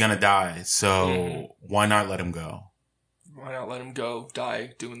he's gonna die, so why not let him go? Why not let him go,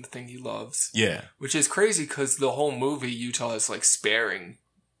 die, doing the thing he loves? Yeah. Which is crazy, because the whole movie, Utah is, like, sparing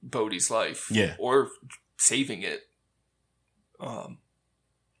Bodhi's life. Yeah. Or saving it.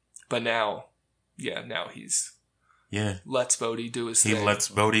 But now he's... Yeah. Lets Bodhi do his thing. He lets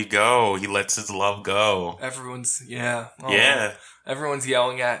Bodhi go. He lets his love go. Everyone's... Yeah. Everyone's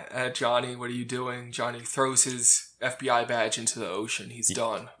yelling at Johnny, what are you doing? Johnny throws his FBI badge into the ocean. He's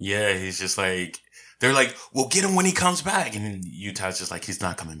done. Yeah, he's just like... They're like, we'll get him when he comes back. And Utah's just like, he's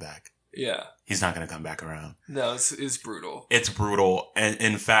not coming back. Yeah. He's not going to come back around. No, it's brutal. It's brutal. And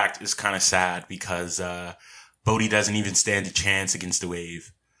in fact, it's kind of sad because Bodhi doesn't even stand a chance against the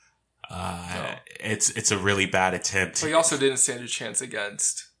Wave. No. It's a really bad attempt. But he also didn't stand a chance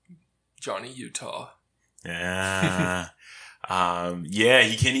against Johnny Utah. Yeah.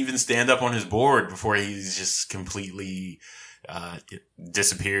 He can't even stand up on his board before he's just completely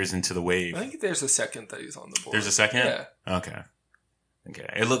disappears into the Wave. I think there's a second that he's on the board. There's a second? Yeah. Okay.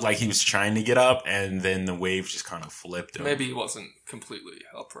 It looked like he was trying to get up, and then the Wave just kind of flipped him. Maybe he wasn't completely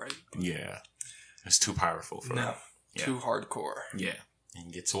upright. Yeah. It's too powerful for him. Too hardcore. Yeah.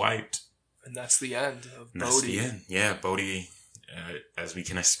 And gets wiped. And that's the end of Bodhi. That's the end. Yeah, Bodhi, as we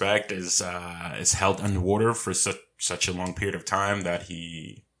can expect, is held underwater for such a long period of time that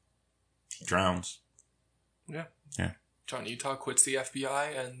he drowns. Yeah. Yeah. Johnny Utah quits the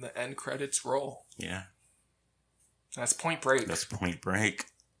FBI, and the end credits roll. Yeah. That's Point Break.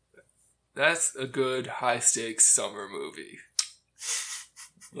 That's a good high-stakes summer movie.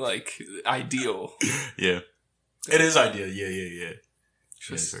 Like, ideal. Yeah. It is ideal. Yeah.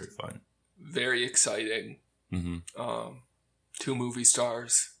 It's very fun. Very exciting. Mm-hmm. 2 movie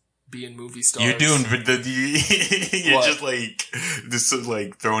stars being movie stars. You're doing you're just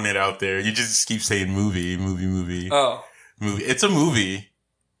like throwing it out there. You just keep saying movie. Oh. Movie. It's a movie.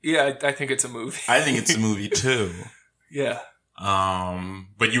 Yeah, I think it's a movie. I think it's a movie too. Yeah.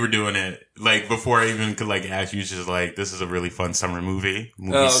 But you were doing it like before I even could like ask you. Just like, this is a really fun summer movie.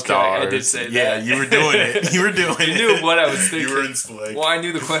 Stars. I did say that. Yeah, you were doing it. You knew what I was thinking. You were in like. Well, I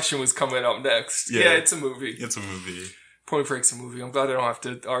knew the question was coming up next. Yeah, it's a movie. It's a movie. Point Break's a movie. I'm glad I don't have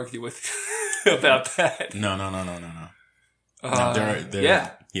to argue with you about that. No.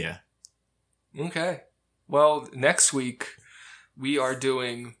 Yeah. Okay. Well, next week we are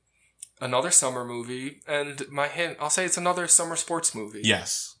doing another summer movie, and my hint, I'll say it's another summer sports movie.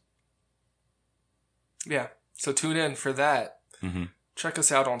 Yes. Yeah. So tune in for that. Mm-hmm. Check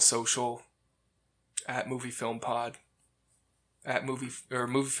us out on social at MovieFilmPod at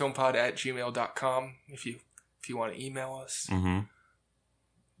moviefilmpod@gmail.com if you want to email us. Mm-hmm.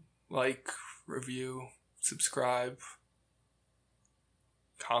 Like, review, subscribe,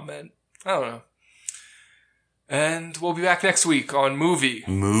 comment. I don't know. And we'll be back next week on Movie.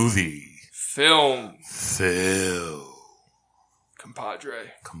 Film.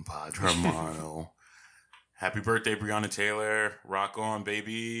 Compadre Mono. Happy birthday, Breonna Taylor. Rock on,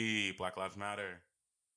 baby. Black Lives Matter.